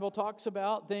the Bible talks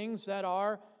about things that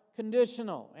are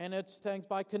conditional, and it's things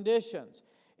by conditions.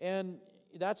 And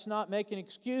that's not making an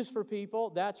excuse for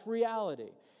people. That's reality.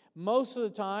 Most of the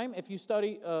time, if you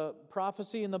study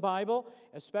prophecy in the Bible,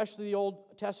 especially the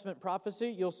Old Testament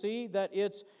prophecy, you'll see that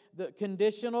it's the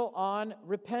conditional on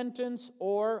repentance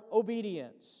or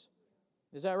obedience.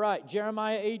 Is that right?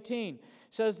 Jeremiah 18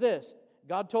 says this.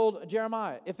 God told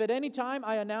Jeremiah, if at any time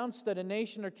I announce that a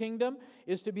nation or kingdom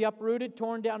is to be uprooted,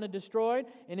 torn down, and destroyed,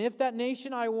 and if that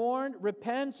nation I warned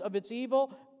repents of its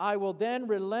evil, I will then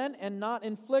relent and not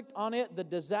inflict on it the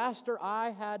disaster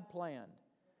I had planned.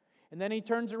 And then he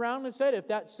turns around and said, if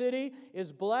that city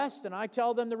is blessed and I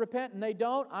tell them to repent and they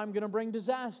don't, I'm going to bring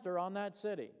disaster on that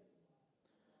city.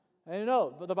 And you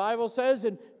know, but the Bible says,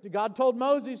 and God told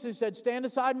Moses, he said, stand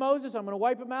aside, Moses, I'm going to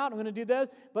wipe him out, I'm going to do this.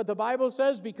 But the Bible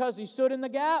says, because he stood in the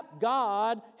gap,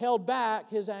 God held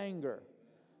back his anger,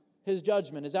 his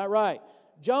judgment. Is that right?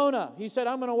 Jonah, he said,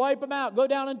 I'm going to wipe them out. Go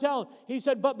down and tell them. He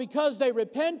said, but because they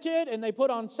repented and they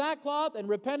put on sackcloth and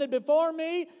repented before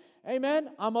me, amen,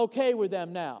 I'm okay with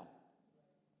them now.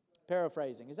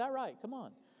 Paraphrasing. Is that right? Come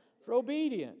on. For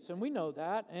obedience, and we know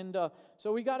that, and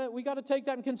so we got to take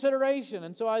that in consideration.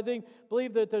 And so I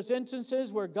believe that there's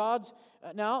instances where God's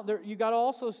you got to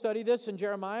also study this in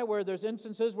Jeremiah, where there's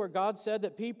instances where God said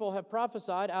that people have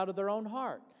prophesied out of their own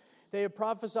heart. They have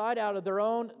prophesied out of their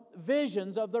own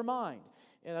visions of their mind,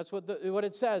 and that's what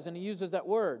it says. And he uses that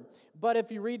word. But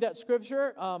if you read that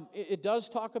scripture, it does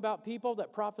talk about people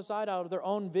that prophesied out of their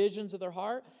own visions of their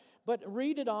heart. But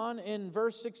read it on in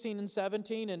verse 16 and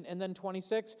 17 and then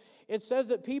 26. It says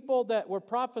that people that were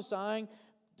prophesying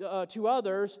to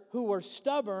others who were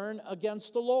stubborn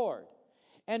against the Lord.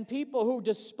 And people who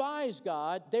despise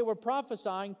God, they were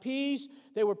prophesying peace,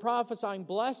 they were prophesying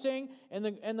blessing.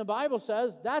 And the Bible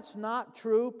says that's not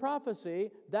true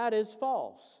prophecy, that is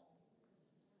false.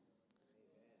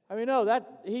 I mean, no,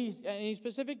 he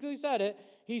specifically said it.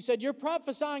 He said, you're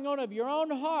prophesying out of your own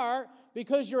heart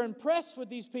because you're impressed with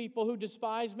these people who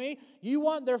despise me. You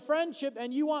want their friendship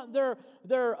and you want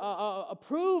their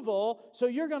approval, so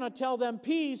you're going to tell them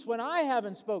peace when I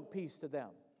haven't spoke peace to them.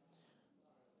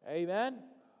 Amen?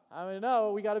 I mean,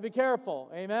 no, we got to be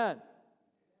careful. Amen.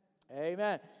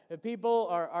 Amen. If people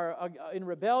are in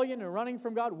rebellion and running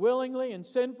from God willingly and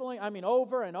sinfully,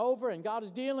 over and over, and God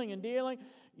is dealing and dealing,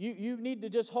 you need to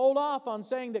just hold off on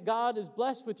saying that God is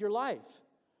blessed with your life.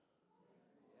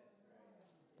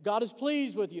 God is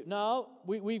pleased with you. No,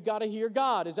 we've got to hear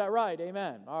God. Is that right?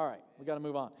 Amen. All right, we got to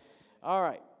move on. All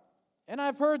right. And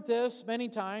I've heard this many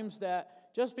times,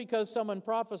 that just because someone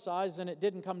prophesies and it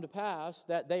didn't come to pass,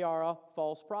 that they are a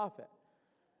false prophet.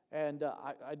 And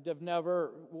I've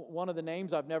never, one of the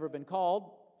names I've never been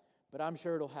called, but I'm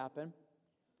sure it'll happen.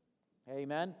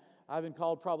 Amen. I've been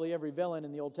called probably every villain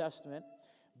in the Old Testament.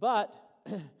 But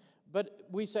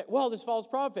we say, well, this false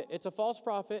prophet, it's a false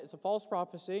prophet, it's a false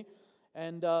prophecy.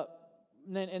 And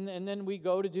then we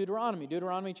go to Deuteronomy.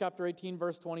 Deuteronomy chapter 18,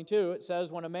 verse 22. It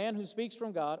says, when a man who speaks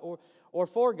from God or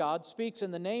for God speaks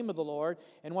in the name of the Lord,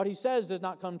 and what he says does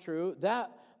not come true,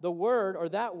 that the word or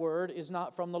that word is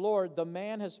not from the Lord. The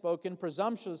man has spoken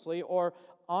presumptuously or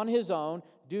on his own.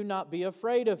 Do not be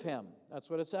afraid of him. That's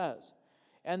what it says.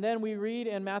 And then we read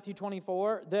in Matthew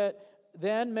 24 that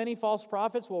then many false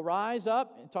prophets will rise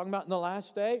up, talking about in the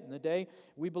last day, in the day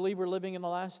we believe we're living in the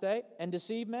last day, and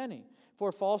deceive many.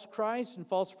 For false Christs and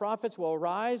false prophets will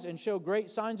arise and show great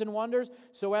signs and wonders,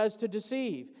 so as to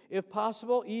deceive, if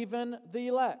possible, even the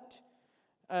elect.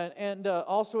 And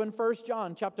also in 1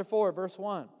 John chapter 4, verse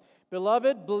 1.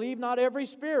 Beloved, believe not every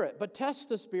spirit, but test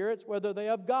the spirits whether they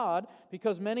of God,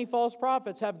 because many false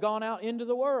prophets have gone out into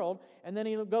the world. And then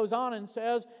he goes on and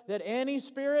says that any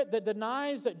spirit that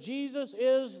denies that Jesus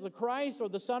is the Christ or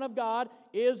the Son of God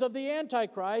is of the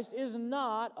Antichrist, is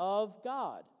not of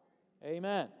God.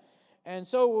 Amen. And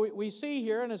so we see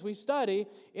here, and as we study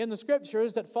in the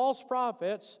Scriptures, that false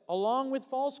prophets, along with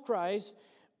false Christ,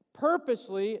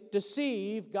 purposely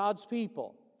deceive God's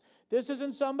people. This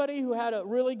isn't somebody who had a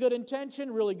really good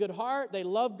intention, really good heart. They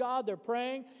love God, they're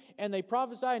praying, and they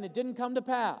prophesy, and it didn't come to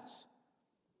pass.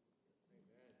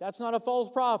 That's not a false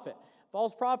prophet.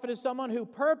 False prophet is someone who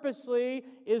purposely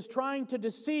is trying to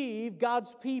deceive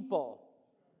God's people.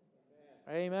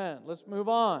 Amen. Let's move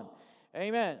on.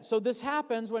 Amen. So this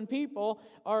happens when people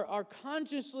are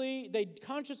consciously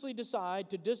decide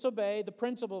to disobey the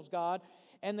principles of God,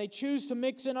 and they choose to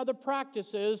mix in other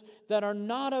practices that are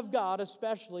not of God,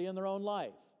 especially in their own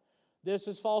life. This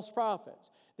is false prophets.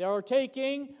 They are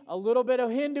taking a little bit of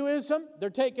Hinduism.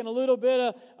 They're taking a little bit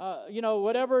of,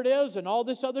 whatever it is, and all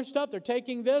this other stuff. They're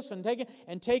taking this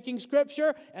and taking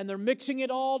Scripture, and they're mixing it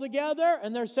all together,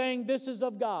 and they're saying this is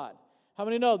of God. How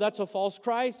many know that's a false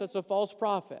Christ? That's a false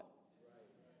prophet.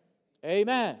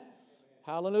 Amen.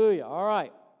 Hallelujah. All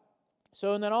right.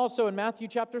 So, and then also in Matthew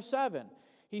chapter 7,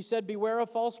 he said, beware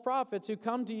of false prophets who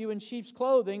come to you in sheep's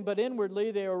clothing, but inwardly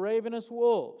they are ravenous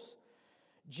wolves.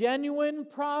 Genuine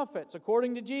prophets,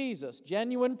 according to Jesus,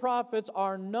 genuine prophets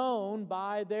are known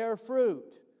by their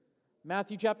fruit.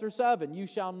 Matthew chapter 7, you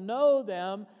shall know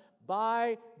them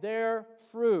by their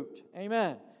fruit.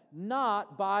 Amen.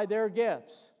 Not by their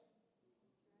gifts.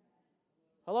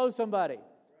 Hello, somebody.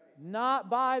 Not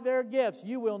by their gifts.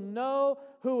 You will know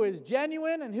who is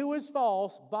genuine and who is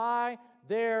false by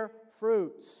their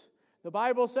fruits. The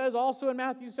Bible says also in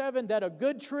Matthew 7 that a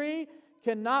good tree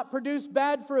cannot produce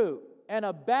bad fruit, and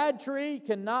a bad tree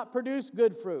cannot produce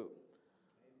good fruit.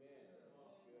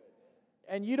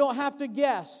 And you don't have to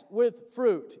guess with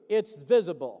fruit. It's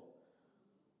visible.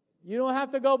 You don't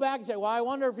have to go back and say, well, I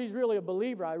wonder if he's really a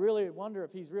believer. I really wonder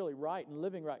if he's really right and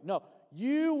living right. No,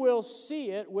 you will see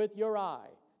it with your eye.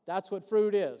 That's what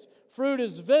fruit is. Fruit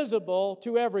is visible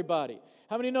to everybody.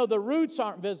 How many know the roots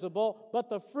aren't visible, but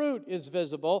the fruit is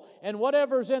visible? And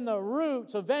whatever's in the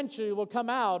roots eventually will come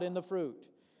out in the fruit.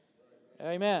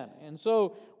 Amen. And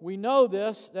so we know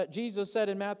this, that Jesus said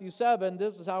in Matthew 7,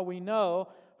 this is how we know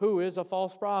who is a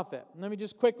false prophet. Let me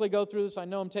just quickly go through this. I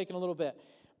know I'm taking a little bit.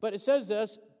 But it says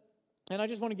this, and I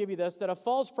just want to give you this, that a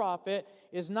false prophet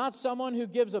is not someone who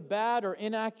gives a bad or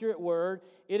inaccurate word.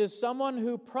 It is someone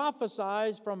who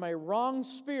prophesies from a wrong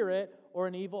spirit or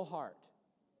an evil heart.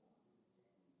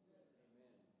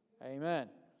 Amen.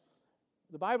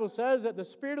 The Bible says that the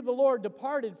Spirit of the Lord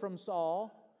departed from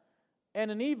Saul,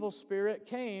 and an evil spirit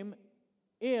came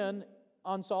in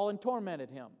on Saul and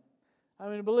tormented him. I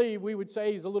mean, I believe we would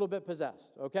say he's a little bit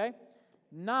possessed, okay?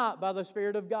 Not by the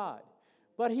Spirit of God.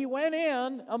 But he went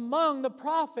in among the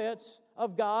prophets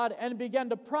of God and began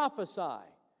to prophesy.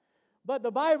 But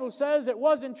the Bible says it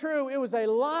wasn't true. It was a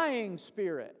lying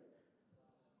spirit.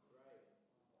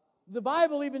 The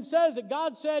Bible even says that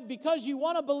God said, because you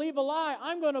want to believe a lie,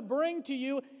 I'm going to bring to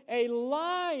you a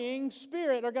lying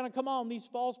spirit. Are going to come on, these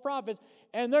false prophets,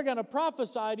 and they're going to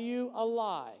prophesy to you a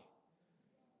lie.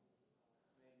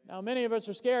 Now, many of us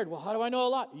are scared. Well, how do I know a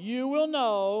lie? You will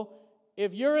know.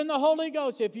 If you're in the Holy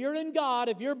Ghost, if you're in God,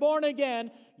 if you're born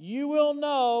again, you will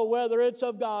know whether it's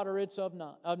of God or it's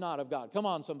not of God. Come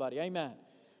on, somebody. Amen.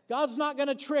 God's not going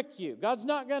to trick you. God's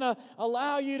not going to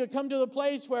allow you to come to the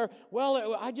place where,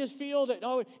 well, I just feel that,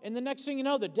 oh, and the next thing you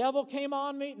know, the devil came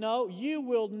on me. No, you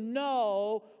will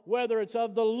know whether it's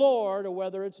of the Lord or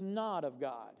whether it's not of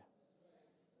God.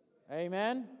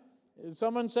 Amen. If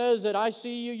someone says that I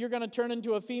see you, you're going to turn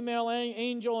into a female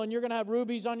angel and you're going to have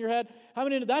rubies on your head. How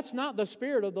many know that's not the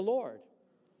Spirit of the Lord?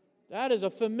 That is a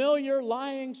familiar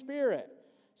lying spirit.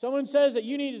 Someone says that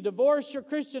you need to divorce your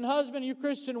Christian husband, your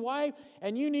Christian wife,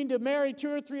 and you need to marry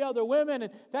 2 or 3 other women. In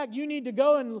fact, you need to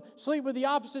go and sleep with the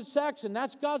opposite sex, and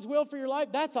that's God's will for your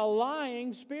life. That's a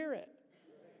lying spirit.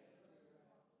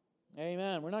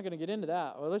 Amen. We're not going to get into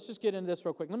that. Well, let's just get into this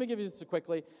real quick. Let me give you this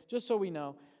quickly, just so we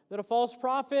know that a false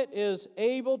prophet is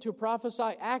able to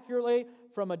prophesy accurately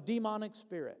from a demonic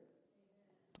spirit.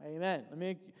 Amen. Let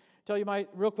me tell you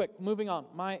real quick, moving on,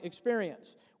 my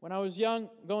experience. When I was young,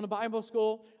 going to Bible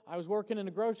school, I was working in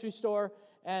a grocery store,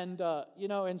 and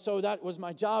so that was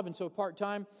my job, and so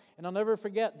part-time. And I'll never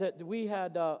forget that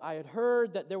I had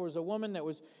heard that there was a woman that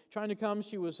was trying to come.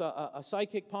 She was a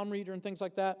psychic, palm reader, and things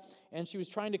like that, and she was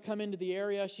trying to come into the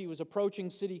area. She was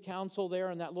approaching city council there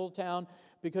in that little town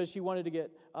because she wanted to get,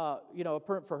 a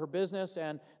permit for her business,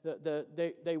 and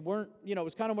they weren't, it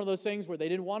was kind of one of those things where they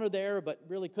didn't want her there, but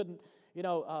really couldn't,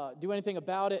 do anything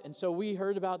about it. And so we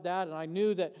heard about that, and I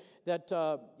knew that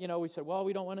we said, well,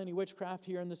 we don't want any witchcraft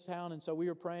here in this town, and so we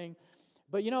were praying.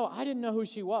 But, I didn't know who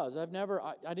she was. I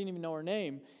didn't even know her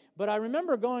name. But I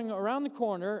remember going around the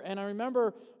corner, and I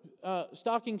remember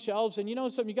stocking shelves. And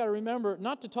something you got to remember,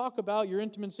 not to talk about your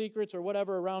intimate secrets or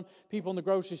whatever around people in the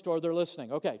grocery store. They're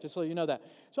listening. Okay, just so you know that.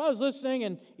 So I was listening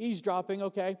and eavesdropping,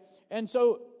 okay. And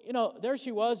so, there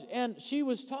she was, and she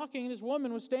was talking. This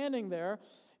woman was standing there.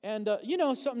 And,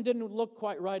 something didn't look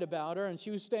quite right about her. And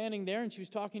she was standing there, and she was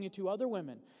talking to 2 other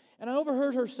women. And I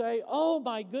overheard her say, oh,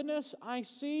 my goodness, I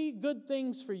see good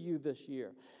things for you this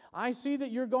year. I see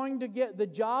that you're going to get the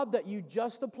job that you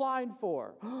just applied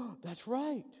for. That's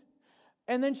right.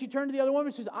 And then she turned to the other woman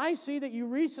and says, I see that you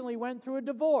recently went through a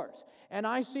divorce. And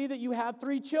I see that you have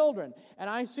 3 children. And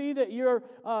I see that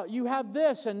you have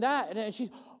this and that. And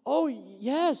she's, oh,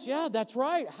 yes, yeah, that's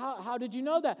right. How did you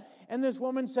know that? And this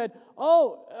woman said,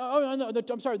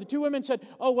 the 2 women said,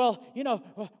 oh, well,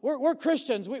 we're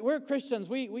Christians. We're Christians.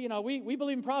 We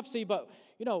believe in prophecy, but,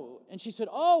 and she said,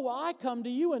 oh, well, I come to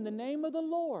you in the name of the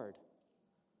Lord.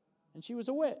 And she was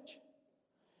a witch.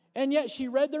 And yet she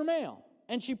read their mail,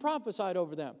 and she prophesied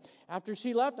over them. After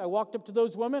she left, I walked up to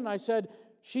those women, and I said,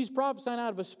 she's prophesying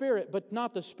out of a spirit, but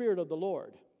not the Spirit of the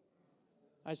Lord.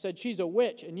 I said, she's a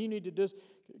witch, and you need to just,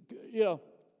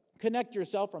 disconnect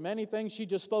yourself from anything she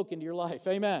just spoke into your life.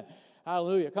 Amen.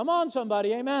 Hallelujah. Come on,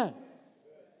 somebody. Amen.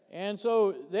 And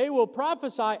so they will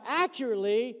prophesy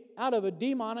accurately out of a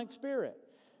demonic spirit.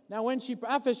 Now,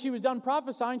 after she was done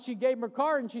prophesying, she gave him her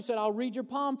card and she said, I'll read your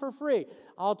palm for free.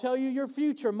 I'll tell you your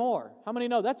future more. How many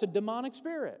know that's a demonic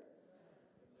spirit?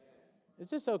 Is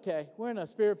this okay? We're in a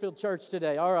spirit-filled church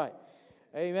today. All right.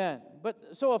 Amen.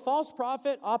 But so a false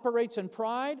prophet operates in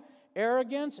pride,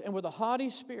 arrogance, and with a haughty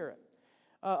spirit.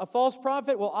 A false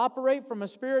prophet will operate from a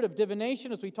spirit of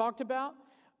divination, as we talked about,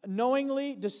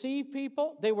 knowingly deceive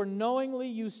people. They will knowingly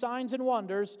use signs and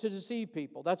wonders to deceive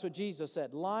people. That's what Jesus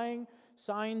said, lying,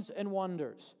 signs, and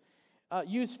wonders.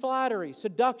 Use flattery,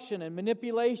 seduction, and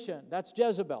manipulation. That's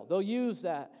Jezebel. They'll use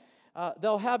that.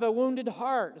 They'll have a wounded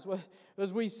heart,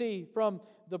 as we see from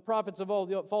the prophets of old,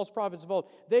 the false prophets of old.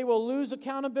 They will lose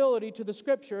accountability to the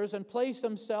Scriptures and place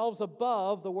themselves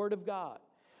above the Word of God.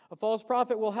 A false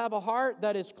prophet will have a heart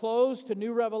that is closed to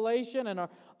new revelation and are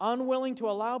unwilling to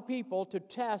allow people to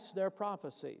test their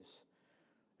prophecies.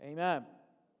 Amen.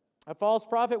 A false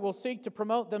prophet will seek to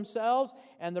promote themselves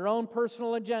and their own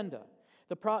personal agenda.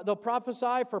 They'll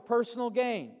prophesy for personal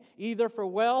gain, either for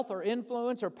wealth or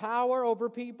influence or power over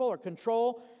people or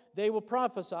control. They will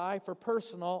prophesy for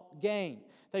personal gain.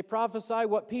 They prophesy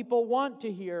what people want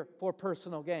to hear for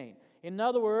personal gain. In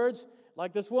other words,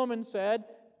 like this woman said,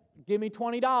 give me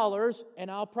 $20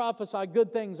 and I'll prophesy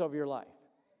good things over your life.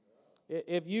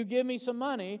 If you give me some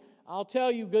money, I'll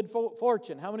tell you good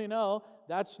fortune. How many know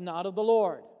that's not of the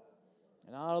Lord?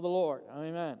 Not of the Lord.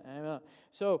 Amen. Amen.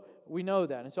 So we know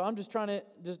that. And so I'm just trying to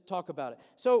just talk about it.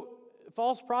 So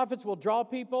false prophets will draw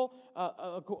people,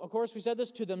 of course we said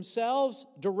this, to themselves,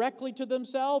 directly to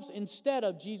themselves, instead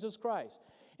of Jesus Christ.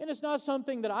 And it's not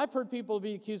something that I've heard people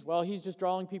be accused, well, he's just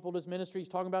drawing people to his ministry, he's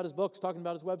talking about his books, talking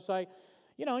about his website.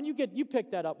 You know, and you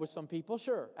pick that up with some people,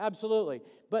 sure, absolutely.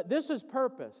 But this is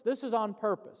purpose. This is on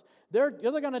purpose. They're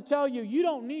going to tell you, you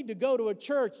don't need to go to a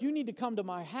church. You need to come to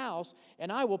my house,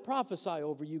 and I will prophesy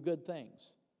over you good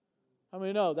things. How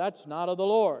many know that's not of the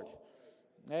Lord?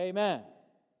 Amen.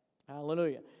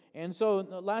 Hallelujah. And so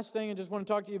the last thing I just want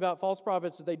to talk to you about false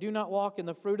prophets is they do not walk in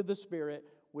the fruit of the Spirit,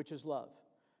 which is love.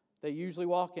 They usually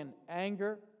walk in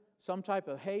anger, some type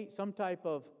of hate, some type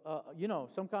of,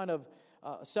 some kind of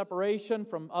separation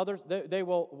from others. They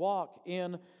will walk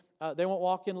in. They won't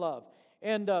walk in love.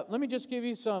 And let me just give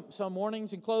you some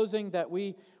warnings in closing that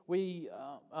we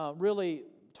really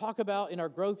talk about in our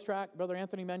growth track. Brother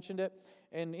Anthony mentioned it.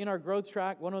 And in our growth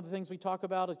track, one of the things we talk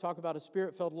about a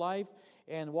spirit-filled life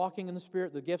and walking in the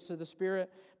Spirit, the gifts of the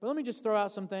Spirit. But let me just throw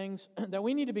out some things that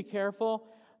we need to be careful.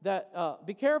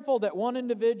 Be careful that one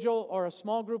individual or a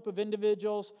small group of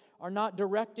individuals are not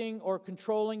directing or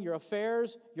controlling your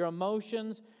affairs, your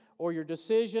emotions, or your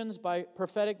decisions by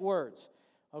prophetic words,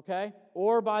 okay?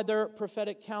 Or by their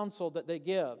prophetic counsel that they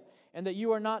give. And that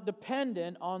you are not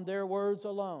dependent on their words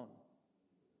alone.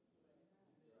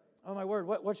 Oh my word,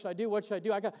 what should I do? What should I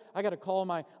do? I got to call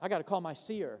my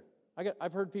seer.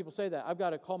 I've heard people say that. I've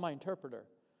got to call my interpreter.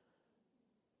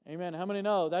 Amen. How many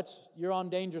know you're on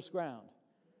dangerous ground?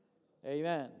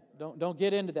 Amen. Don't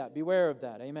get into that. Beware of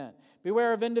that. Amen.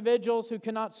 Beware of individuals who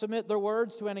cannot submit their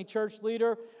words to any church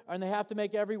leader, and they have to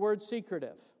make every word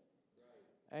secretive.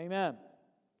 Amen.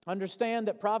 Understand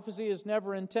that prophecy is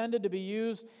never intended to be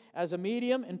used as a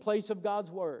medium in place of God's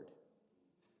word.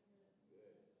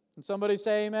 Can somebody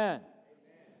say amen?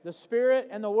 The Spirit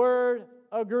and the Word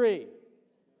agree.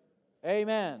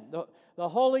 Amen. The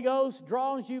Holy Ghost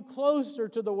draws you closer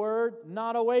to the Word,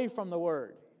 not away from the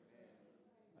Word.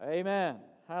 Amen.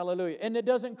 Hallelujah. And it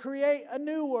doesn't create a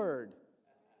new word.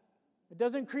 It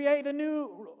doesn't create a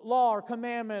new law or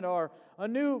commandment or a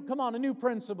new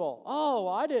principle. Oh,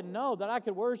 I didn't know that I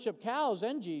could worship cows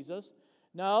and Jesus.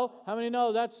 No. How many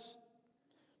know that's...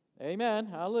 Amen.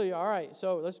 Hallelujah. All right.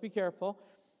 So let's be careful.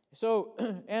 So,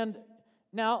 and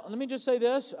now let me just say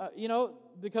this,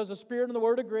 because the Spirit and the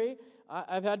Word agree.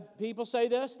 I've had people say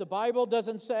this. The Bible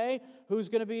doesn't say who's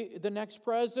going to be the next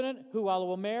president, who I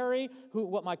will marry,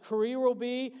 what my career will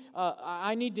be.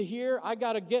 I need to hear. I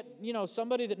got to get,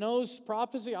 somebody that knows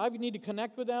prophecy. I need to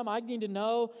connect with them. I need to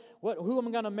know who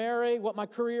I'm going to marry, what my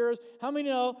career is. How many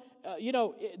know,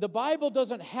 the Bible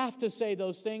doesn't have to say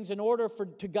those things in order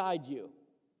to guide you.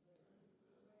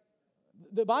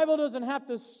 The Bible doesn't have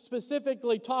to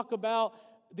specifically talk about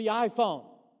the iPhone.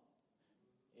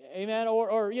 Amen.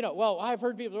 I've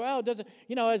heard people, it doesn't,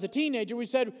 as a teenager, we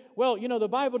said, the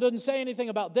Bible doesn't say anything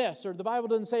about this, or the Bible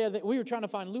doesn't say that. We were trying to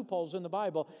find loopholes in the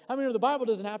Bible. I mean, the Bible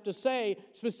doesn't have to say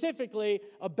specifically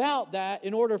about that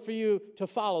in order for you to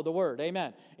follow the Word.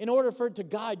 Amen. In order for it to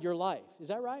guide your life. Is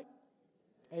that right?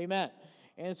 Amen.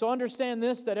 And so understand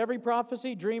this, that every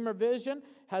prophecy, dream, or vision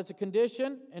has a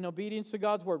condition in obedience to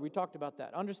God's word. We talked about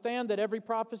that. Understand that every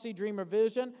prophecy, dream, or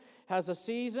vision has a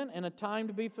season and a time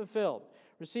to be fulfilled.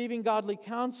 Receiving godly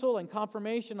counsel and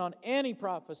confirmation on any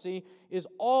prophecy is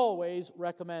always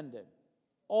recommended.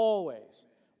 Always.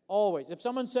 Always. If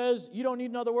someone says, you don't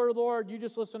need another word of the Lord, you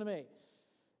just listen to me.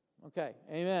 Okay,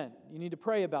 amen. You need to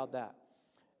pray about that.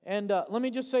 And let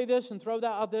me just say this and throw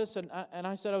that out this, and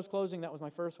I said I was closing, that was my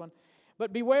first one.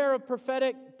 But beware of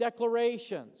prophetic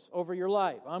declarations over your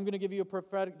life. I'm going to give you a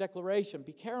prophetic declaration.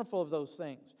 Be careful of those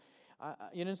things.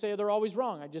 You didn't say they're always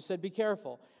wrong. I just said be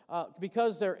careful.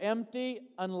 Because they're empty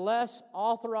unless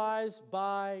authorized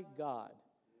by God.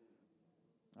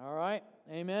 All right?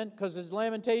 Amen? Because his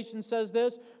Lamentation says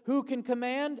this, who can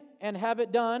command and have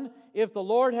it done if the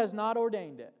Lord has not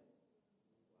ordained it?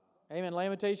 Amen.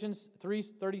 Lamentations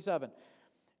 3:37.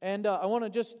 And I want to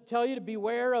just tell you to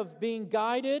beware of being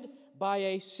guided by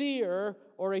a seer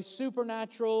or a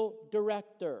supernatural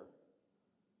director.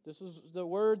 This is the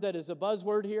word that is a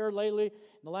buzzword here lately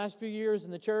in the last few years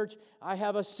in the church. I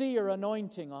have a seer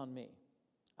anointing on me.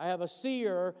 I have a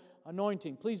seer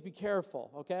anointing. Please be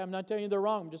careful, okay? I'm not telling you they're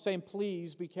wrong. I'm just saying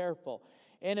please be careful.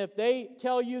 And if they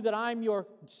tell you that I'm your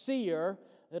seer,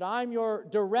 that I'm your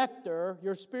director,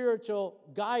 your spiritual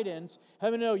guidance,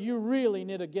 how many know you really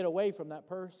need to get away from that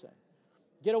person?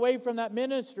 Get away from that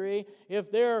ministry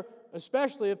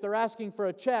especially if they're asking for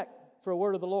a check for a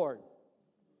word of the Lord.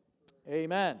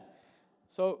 Amen.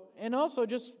 So, and also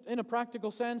just in a practical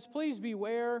sense, please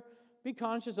beware, be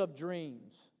conscious of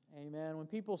dreams. Amen. When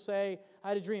people say, I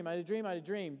had a dream.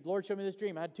 The Lord showed me this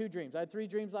dream. I had 2 dreams. I had 3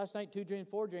 dreams last night, 2 dreams,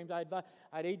 4 dreams. I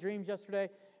had 8 dreams yesterday.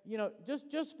 You know,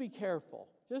 just be careful.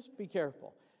 Just be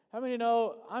careful. How many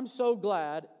know I'm so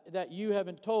glad that you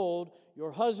haven't told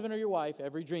your husband or your wife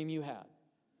every dream you had?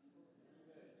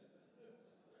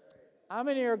 How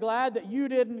many are glad that you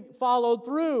didn't follow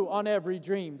through on every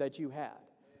dream that you had?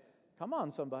 Come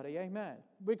on, somebody. Amen.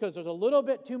 Because there's a little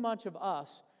bit too much of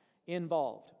us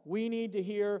involved. We need to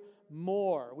hear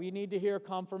more. We need to hear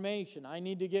confirmation. I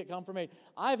need to get confirmation.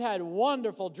 I've had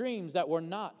wonderful dreams that were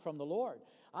not from the Lord.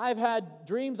 I've had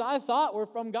dreams I thought were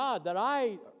from God that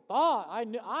I thought I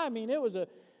knew. I mean,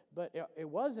 but it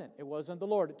wasn't. It wasn't the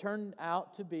Lord. It turned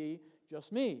out to be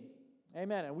just me.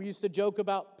 Amen. And we used to joke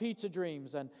about pizza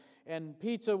dreams and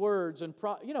pizza words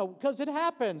because it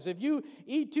happens. If you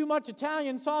eat too much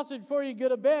Italian sausage before you go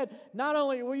to bed, not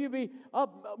only will you be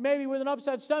up maybe with an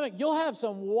upset stomach, you'll have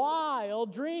some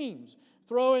wild dreams.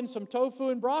 Throw in some tofu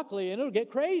and broccoli and it'll get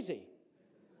crazy.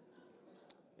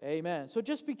 Amen. So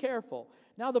just be careful.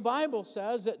 Now the Bible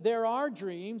says that there are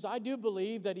dreams. I do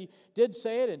believe that he did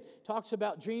say it and talks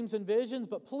about dreams and visions.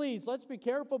 But please, let's be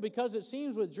careful because it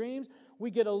seems with dreams, we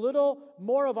get a little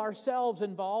more of ourselves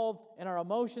involved and our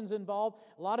emotions involved.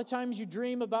 A lot of times you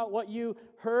dream about what you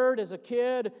heard as a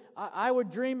kid. I would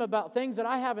dream about things that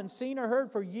I haven't seen or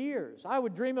heard for years. I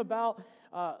would dream about,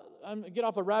 get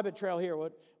off a rabbit trail here.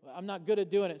 I'm not good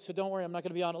at doing it, so don't worry, I'm not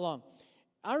going to be on it long.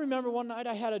 I remember one night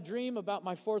I had a dream about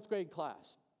my 4th grade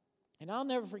class. And I'll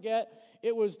never forget,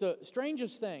 it was the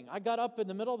strangest thing. I got up in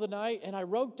the middle of the night and I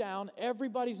wrote down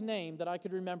everybody's name that I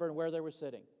could remember and where they were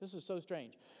sitting. This is so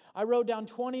strange. I wrote down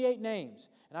 28 names.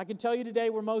 And I can tell you today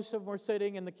where most of them were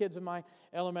sitting in the kids in my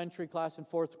elementary class in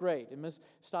 4th grade, in Miss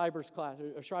Schreiber's class.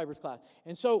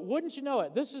 And so, wouldn't you know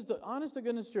it, this is the honest to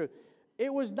goodness truth.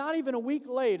 It was not even a week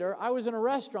later, I was in a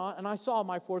restaurant and I saw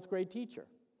my 4th grade teacher.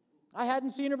 I hadn't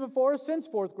seen her before since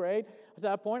 4th grade. At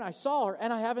that point, I saw her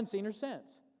and I haven't seen her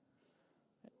since.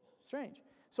 Strange.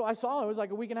 So I saw her. It was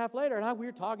like a week and a half later, and we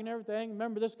were talking and everything.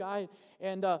 Remember this guy?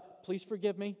 And please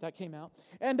forgive me. That came out.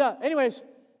 And that's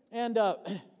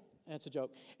a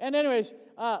joke. And anyways,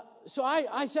 so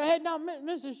I said, hey, now,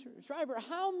 Mrs. Schreiber,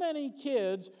 how many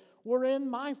kids were in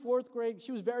my 4th grade?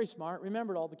 She was very smart,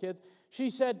 remembered all the kids. She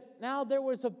said, now there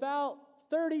was about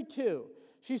 32.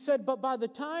 She said, but by the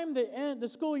time the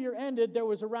school year ended, there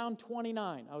was around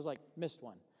 29. I was like, missed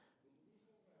one.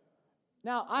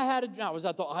 Now, I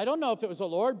don't know if it was the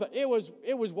Lord, but it was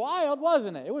wild,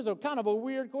 wasn't it? It was a kind of a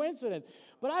weird coincidence.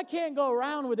 But I can't go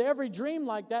around with every dream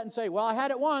like that and say, well, I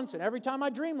had it once, and every time I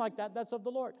dream like that, that's of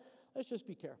the Lord. Let's just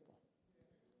be careful.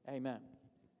 Amen.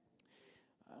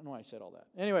 I don't know why I said all that.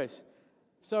 Anyways,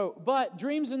 but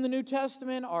dreams in the New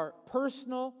Testament are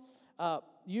personal,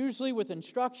 usually with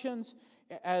instructions.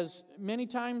 As many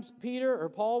times Peter or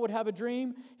Paul would have a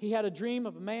dream, he had a dream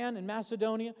of a man in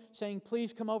Macedonia saying,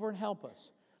 please come over and help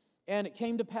us. And it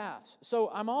came to pass. So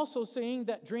I'm also seeing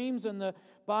that dreams in the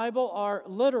Bible are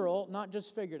literal, not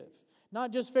just figurative.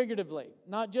 Not just figuratively.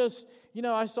 Not just,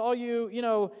 I saw you,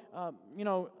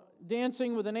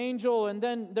 dancing with an angel, and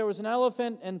then there was an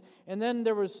elephant, and then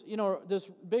there was, this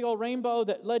big old rainbow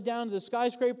that led down to the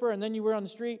skyscraper, and then you were on the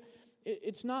street.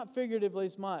 It's not figuratively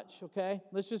as much, okay?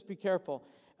 Let's just be careful.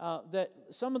 That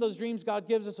some of those dreams God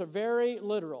gives us are very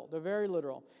literal. They're very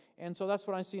literal. And so that's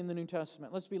what I see in the New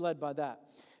Testament. Let's be led by that.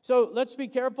 So let's be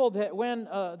careful that when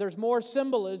there's more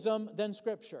symbolism than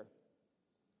Scripture.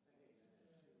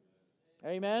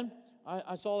 Amen?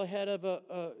 I saw the head of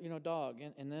a dog,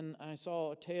 and then I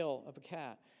saw a tail of a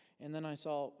cat. And then I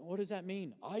saw, what does that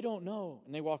mean? I don't know.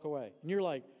 And they walk away. And you're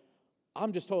like,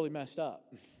 I'm just totally messed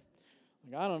up.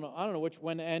 Like, I don't know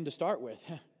when to end to start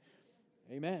with.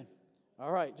 Amen.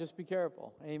 All right, just be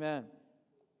careful. Amen.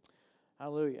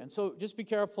 Hallelujah. And so just be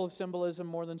careful of symbolism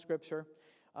more than Scripture.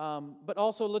 But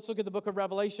also, let's look at the book of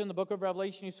Revelation. The book of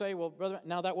Revelation, you say, well, brother,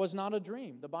 now that was not a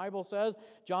dream. The Bible says,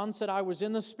 John said, I was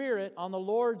in the Spirit on the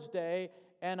Lord's day,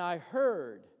 and I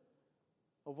heard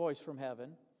a voice from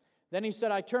heaven. Then he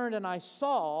said, I turned and I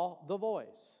saw the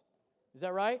voice. Is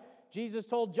that right? Jesus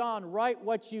told John, write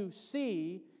what you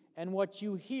see and what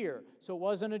you hear. So it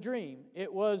wasn't a dream.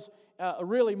 It was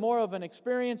really more of an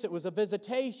experience. It was a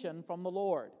visitation from the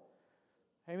Lord.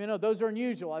 Amen. Those are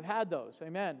unusual. I've had those.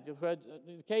 Amen.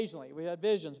 Occasionally we had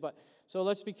visions, but so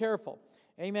let's be careful.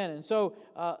 Amen. And so,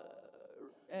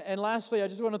 and lastly, I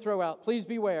just want to throw out, please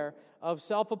beware of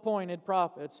self-appointed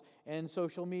prophets and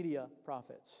social media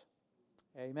prophets.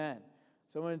 Amen.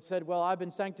 Someone said, well, I've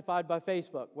been sanctified by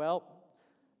Facebook. Well,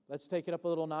 let's take it up a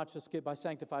little notch. Let's get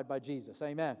sanctified by Jesus.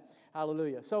 Amen.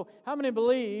 Hallelujah. So how many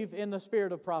believe in the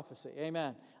spirit of prophecy?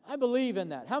 Amen. I believe in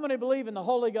that. How many believe in the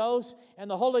Holy Ghost?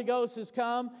 And the Holy Ghost has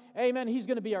come. Amen. He's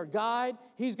going to be our guide.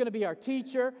 He's going to be our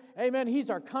teacher. Amen. He's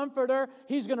our comforter.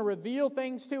 He's going to reveal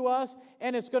things to us.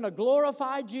 And it's going to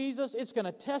glorify Jesus. It's going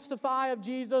to testify of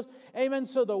Jesus. Amen.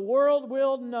 So the world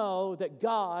will know that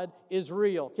God is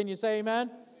real. Can you say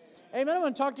amen? Amen. I'm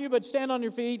going to talk to you, but stand on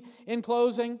your feet in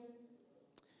closing.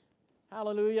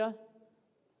 Hallelujah.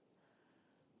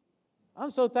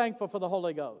 I'm so thankful for the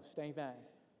Holy Ghost. Amen.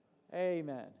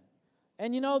 Amen.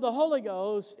 And the Holy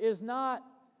Ghost is not,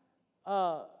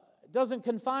 doesn't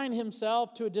confine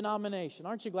himself to a denomination.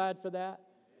 Aren't you glad for that?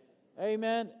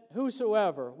 Amen.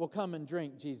 Whosoever will come and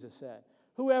drink, Jesus said.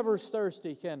 Whoever's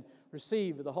thirsty can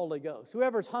receive the Holy Ghost.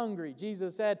 Whoever's hungry,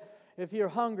 Jesus said, if you're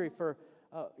hungry for,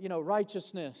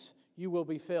 righteousness, you will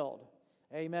be filled.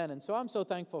 Amen. And so I'm so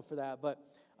thankful for that. But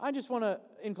I just want to,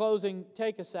 in closing,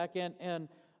 take a second and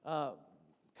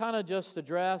kind of just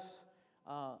address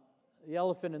the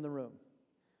elephant in the room.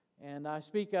 And I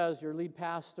speak as your lead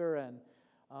pastor and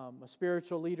a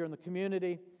spiritual leader in the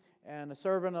community and a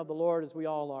servant of the Lord, as we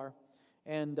all are.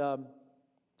 And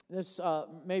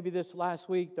maybe this last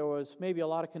week there was maybe a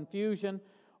lot of confusion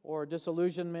or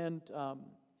disillusionment.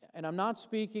 And I'm not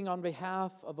speaking on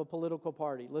behalf of a political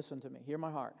party. Listen to me. Hear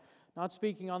my heart. Not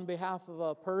speaking on behalf of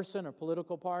a person or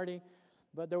political party,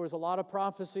 but there was a lot of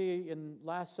prophecy in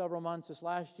last several months, this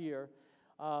last year,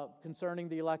 concerning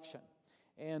the election.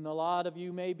 And a lot of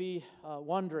you may be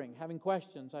wondering, having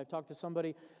questions. I talked to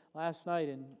somebody last night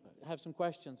and have some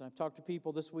questions. And I've talked to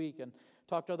people this week and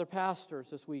talked to other pastors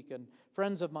this week and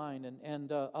friends of mine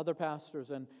and other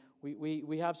pastors. And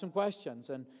we have some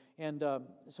questions. And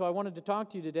so I wanted to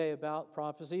talk to you today about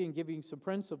prophecy and give you some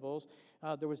principles.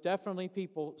 There was definitely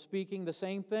people speaking the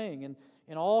same thing and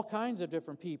all kinds of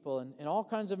different people and all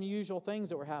kinds of unusual things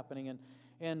that were happening.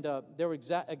 And there were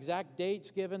exact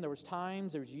dates given. There was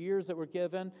times, there was years that were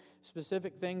given,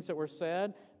 specific things that were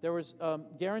said. There was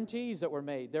guarantees that were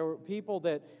made. There were people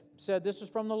that said this is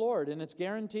from the Lord and it's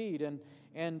guaranteed.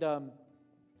 And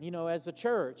as the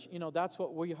church, that's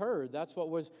what we heard. That's what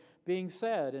was being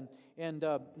said. And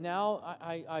now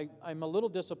I'm a little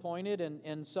disappointed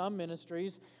in some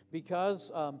ministries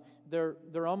because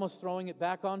they're almost throwing it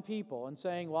back on people and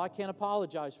saying, well, I can't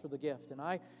apologize for the gift. And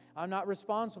I'm not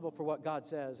responsible for what God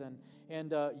says. And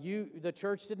the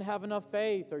church didn't have enough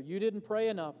faith, or you didn't pray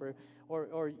enough,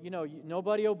 or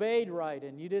nobody obeyed right,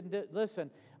 and you didn't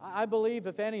listen. I believe,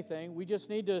 if anything, we just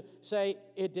need to say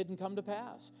it didn't come to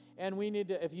pass. And we need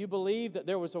to, if you believe that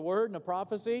there was a word and a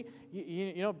prophecy,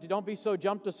 don't be so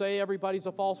jumped to say everybody's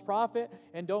a false prophet,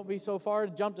 and don't be so far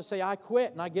to jump to say I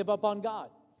quit and I give up on God.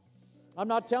 I'm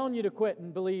not telling you to quit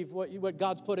and believe what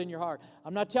God's put in your heart.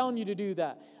 I'm not telling you to do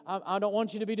that. I don't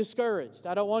want you to be discouraged.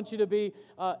 I don't want you to be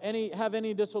have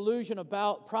any disillusion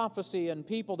about prophecy and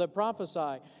people that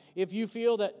prophesy. If you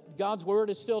feel that God's word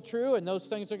is still true and those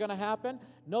things are going to happen,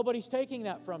 nobody's taking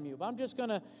that from you. But I'm just going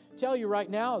to tell you right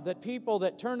now that people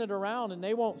that turn it around and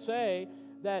they won't say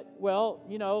that, well,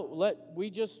 we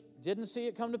just didn't see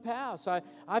it come to pass.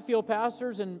 I feel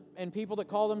pastors and people that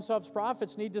call themselves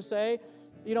prophets need to say,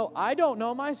 I don't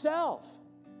know myself.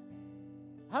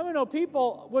 How many know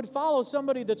people would follow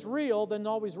somebody that's real than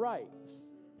always right?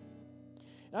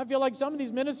 And I feel like some of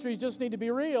these ministries just need to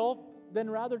be real than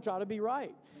rather try to be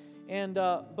right. And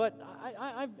but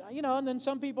and then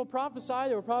some people prophesy.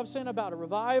 They were prophesying about a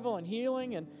revival and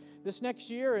healing and this next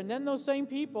year. And then those same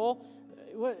people,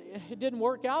 it didn't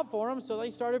work out for them, so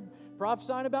they started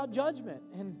prophesying about judgment.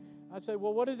 And I said,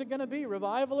 well, what is it going to be,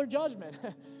 revival or judgment?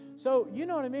 So you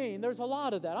know what I mean. There's a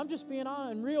lot of that. I'm just being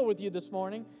honest and real with you this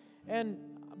morning.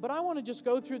 But I want to just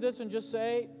go through this and just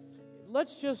say,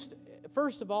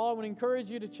 first of all, I want to encourage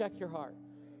you to check your heart.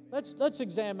 Let's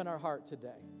examine our heart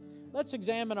today. Let's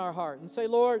examine our heart and say,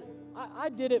 Lord, I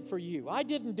did it for you. I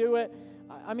didn't do it.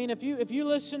 I mean, if you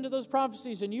listen to those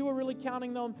prophecies and you were really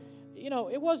counting them,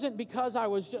 it wasn't because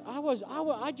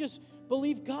I just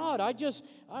believed God.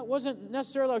 I wasn't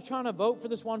necessarily trying to vote for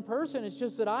this one person. It's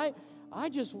just that I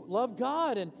just love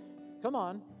God. And come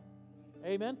on,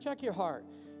 amen. Check your heart.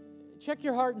 Check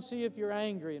your heart and see if you're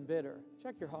angry and bitter.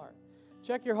 Check your heart.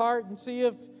 Check your heart and see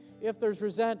if there's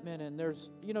resentment and there's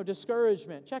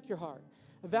discouragement. Check your heart.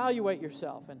 Evaluate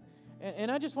yourself.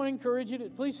 And I just want to encourage you to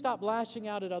please stop lashing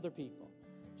out at other people.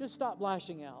 Just stop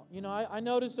lashing out. I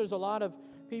notice there's a lot of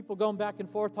people going back and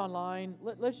forth online.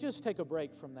 Let's just take a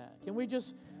break from that. Can we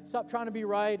just stop trying to be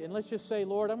right and let's just say,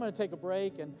 Lord, I'm going to take a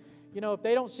break. And, if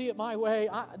they don't see it my way,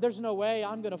 there's no way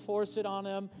I'm going to force it on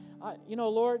them.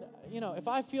 Lord, if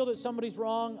I feel that somebody's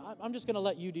wrong, I'm just going to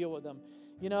let you deal with them.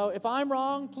 If I'm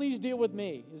wrong, please deal with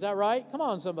me. Is that right? Come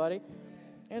on, somebody.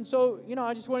 And so,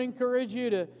 I just want to encourage you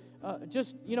to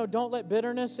don't let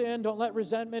bitterness in. Don't let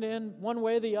resentment in one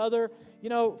way or the other.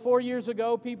 4 years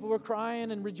ago, people were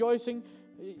crying and rejoicing.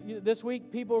 This week,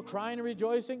 people were crying and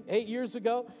rejoicing. 8 years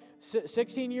ago,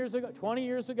 16 years ago, 20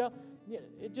 years ago.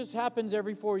 It just happens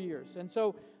every 4 years. And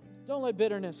so don't let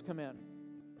bitterness come in.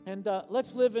 And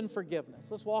let's live in forgiveness.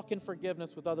 Let's walk in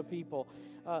forgiveness with other people.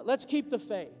 Let's keep the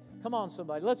faith. Come on,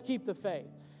 somebody. Let's keep the faith.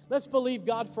 Let's believe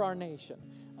God for our nation.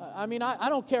 I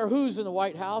don't care who's in the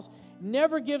White House.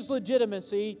 Never gives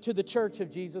legitimacy to the church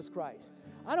of Jesus Christ.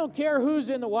 I don't care who's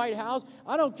in the White House.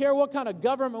 I don't care what kind of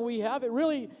government we have.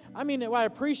 I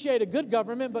appreciate a good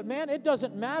government, but man, it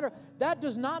doesn't matter. That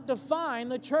does not define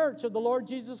the church of the Lord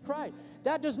Jesus Christ.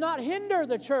 That does not hinder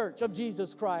the church of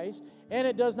Jesus Christ, and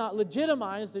it does not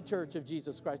legitimize the church of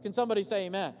Jesus Christ. Can somebody say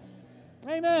amen?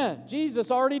 Amen. Jesus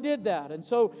already did that. And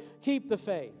so keep the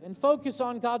faith and focus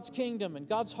on God's kingdom and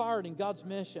God's heart and God's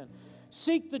mission.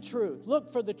 Seek the truth.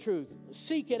 Look for the truth.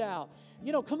 Seek it out.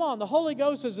 Come on. The Holy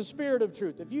Ghost is the Spirit of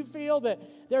truth. If you feel that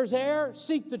there's error,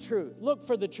 seek the truth. Look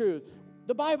for the truth.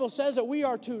 The Bible says that we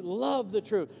are to love the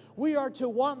truth. We are to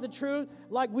want the truth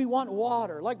like we want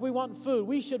water, like we want food.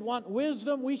 We should want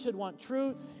wisdom. We should want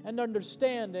truth and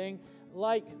understanding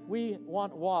like we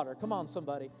want water. Come on,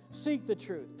 somebody. Seek the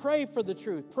truth. Pray for the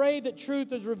truth. Pray that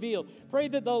truth is revealed. Pray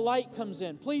that the light comes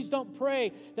in. Please don't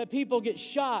pray that people get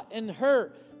shot and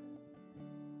hurt.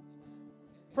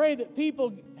 Pray that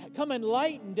people come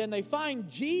enlightened and they find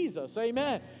Jesus.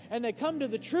 Amen. And they come to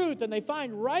the truth and they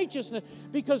find righteousness,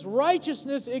 because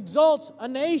righteousness exalts a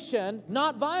nation,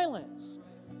 not violence.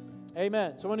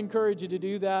 Amen. So I want to encourage you to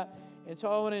do that. And so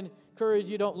I want to encourage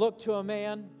you, don't look to a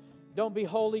man. Don't be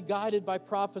wholly guided by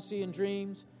prophecy and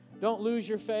dreams. Don't lose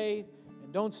your faith.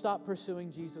 And don't stop pursuing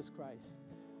Jesus Christ.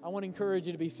 I want to encourage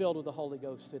you to be filled with the Holy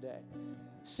Ghost today.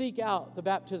 Seek out the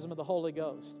baptism of the Holy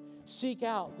Ghost. Seek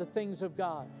out the things of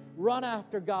God. Run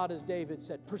after God, as David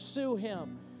said. Pursue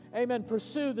Him. Amen.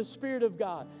 Pursue the Spirit of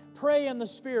God. Pray in the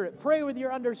Spirit. Pray with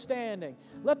your understanding.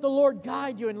 Let the Lord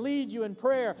guide you and lead you in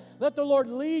prayer. Let the Lord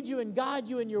lead you and guide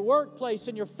you in your workplace,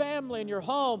 in your family, in your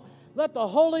home. Let the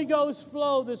Holy Ghost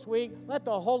flow this week. Let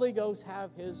the Holy Ghost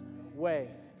have His way.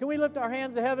 Can we lift our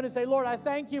hands to heaven and say, Lord, I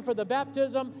thank you for the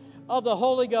baptism of the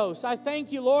Holy Ghost. I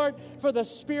thank you, Lord, for the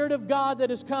Spirit of God that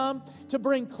has come to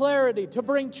bring clarity, to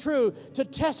bring truth, to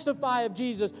testify of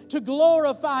Jesus, to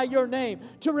glorify your name,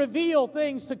 to reveal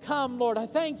things to come, Lord. I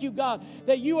thank you, God,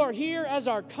 that you are here as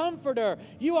our comforter.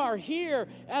 You are here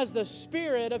as the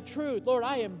Spirit of truth. Lord,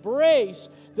 I embrace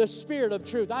the Spirit of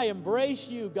truth. I embrace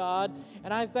you, God,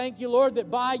 and I thank you, Lord, that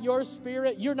by your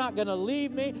Spirit, you're not going to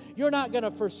leave me. You're not going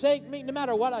to forsake me. No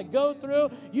matter what I go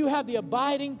through, you have the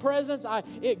abiding presence.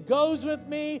 It goes with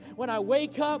me when I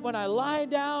wake up, when I lie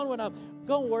down, when I'm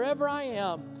going wherever I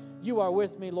am. You are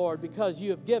with me, Lord, because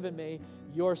you have given me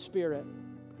your Spirit.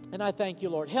 And I thank you,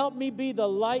 Lord. Help me be the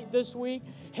light this week.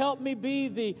 Help me be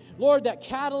the, Lord, that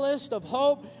catalyst of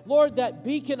hope. Lord, that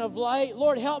beacon of light.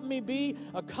 Lord, help me be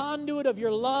a conduit of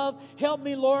your love. Help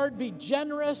me, Lord, be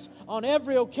generous on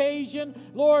every occasion.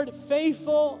 Lord,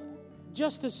 faithful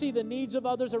just to see the needs of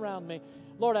others around me.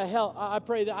 Lord, I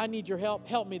pray that I need your help.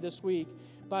 Help me this week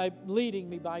by leading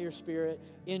me by your Spirit.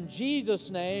 In Jesus'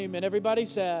 name, and everybody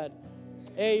said,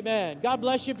 amen. God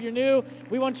bless you if you're new.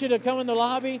 We want you to come in the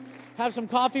lobby, have some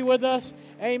coffee with us.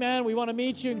 Amen. We want to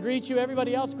meet you and greet you.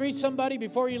 Everybody else, greet somebody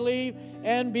before you leave,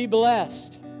 and be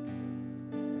blessed.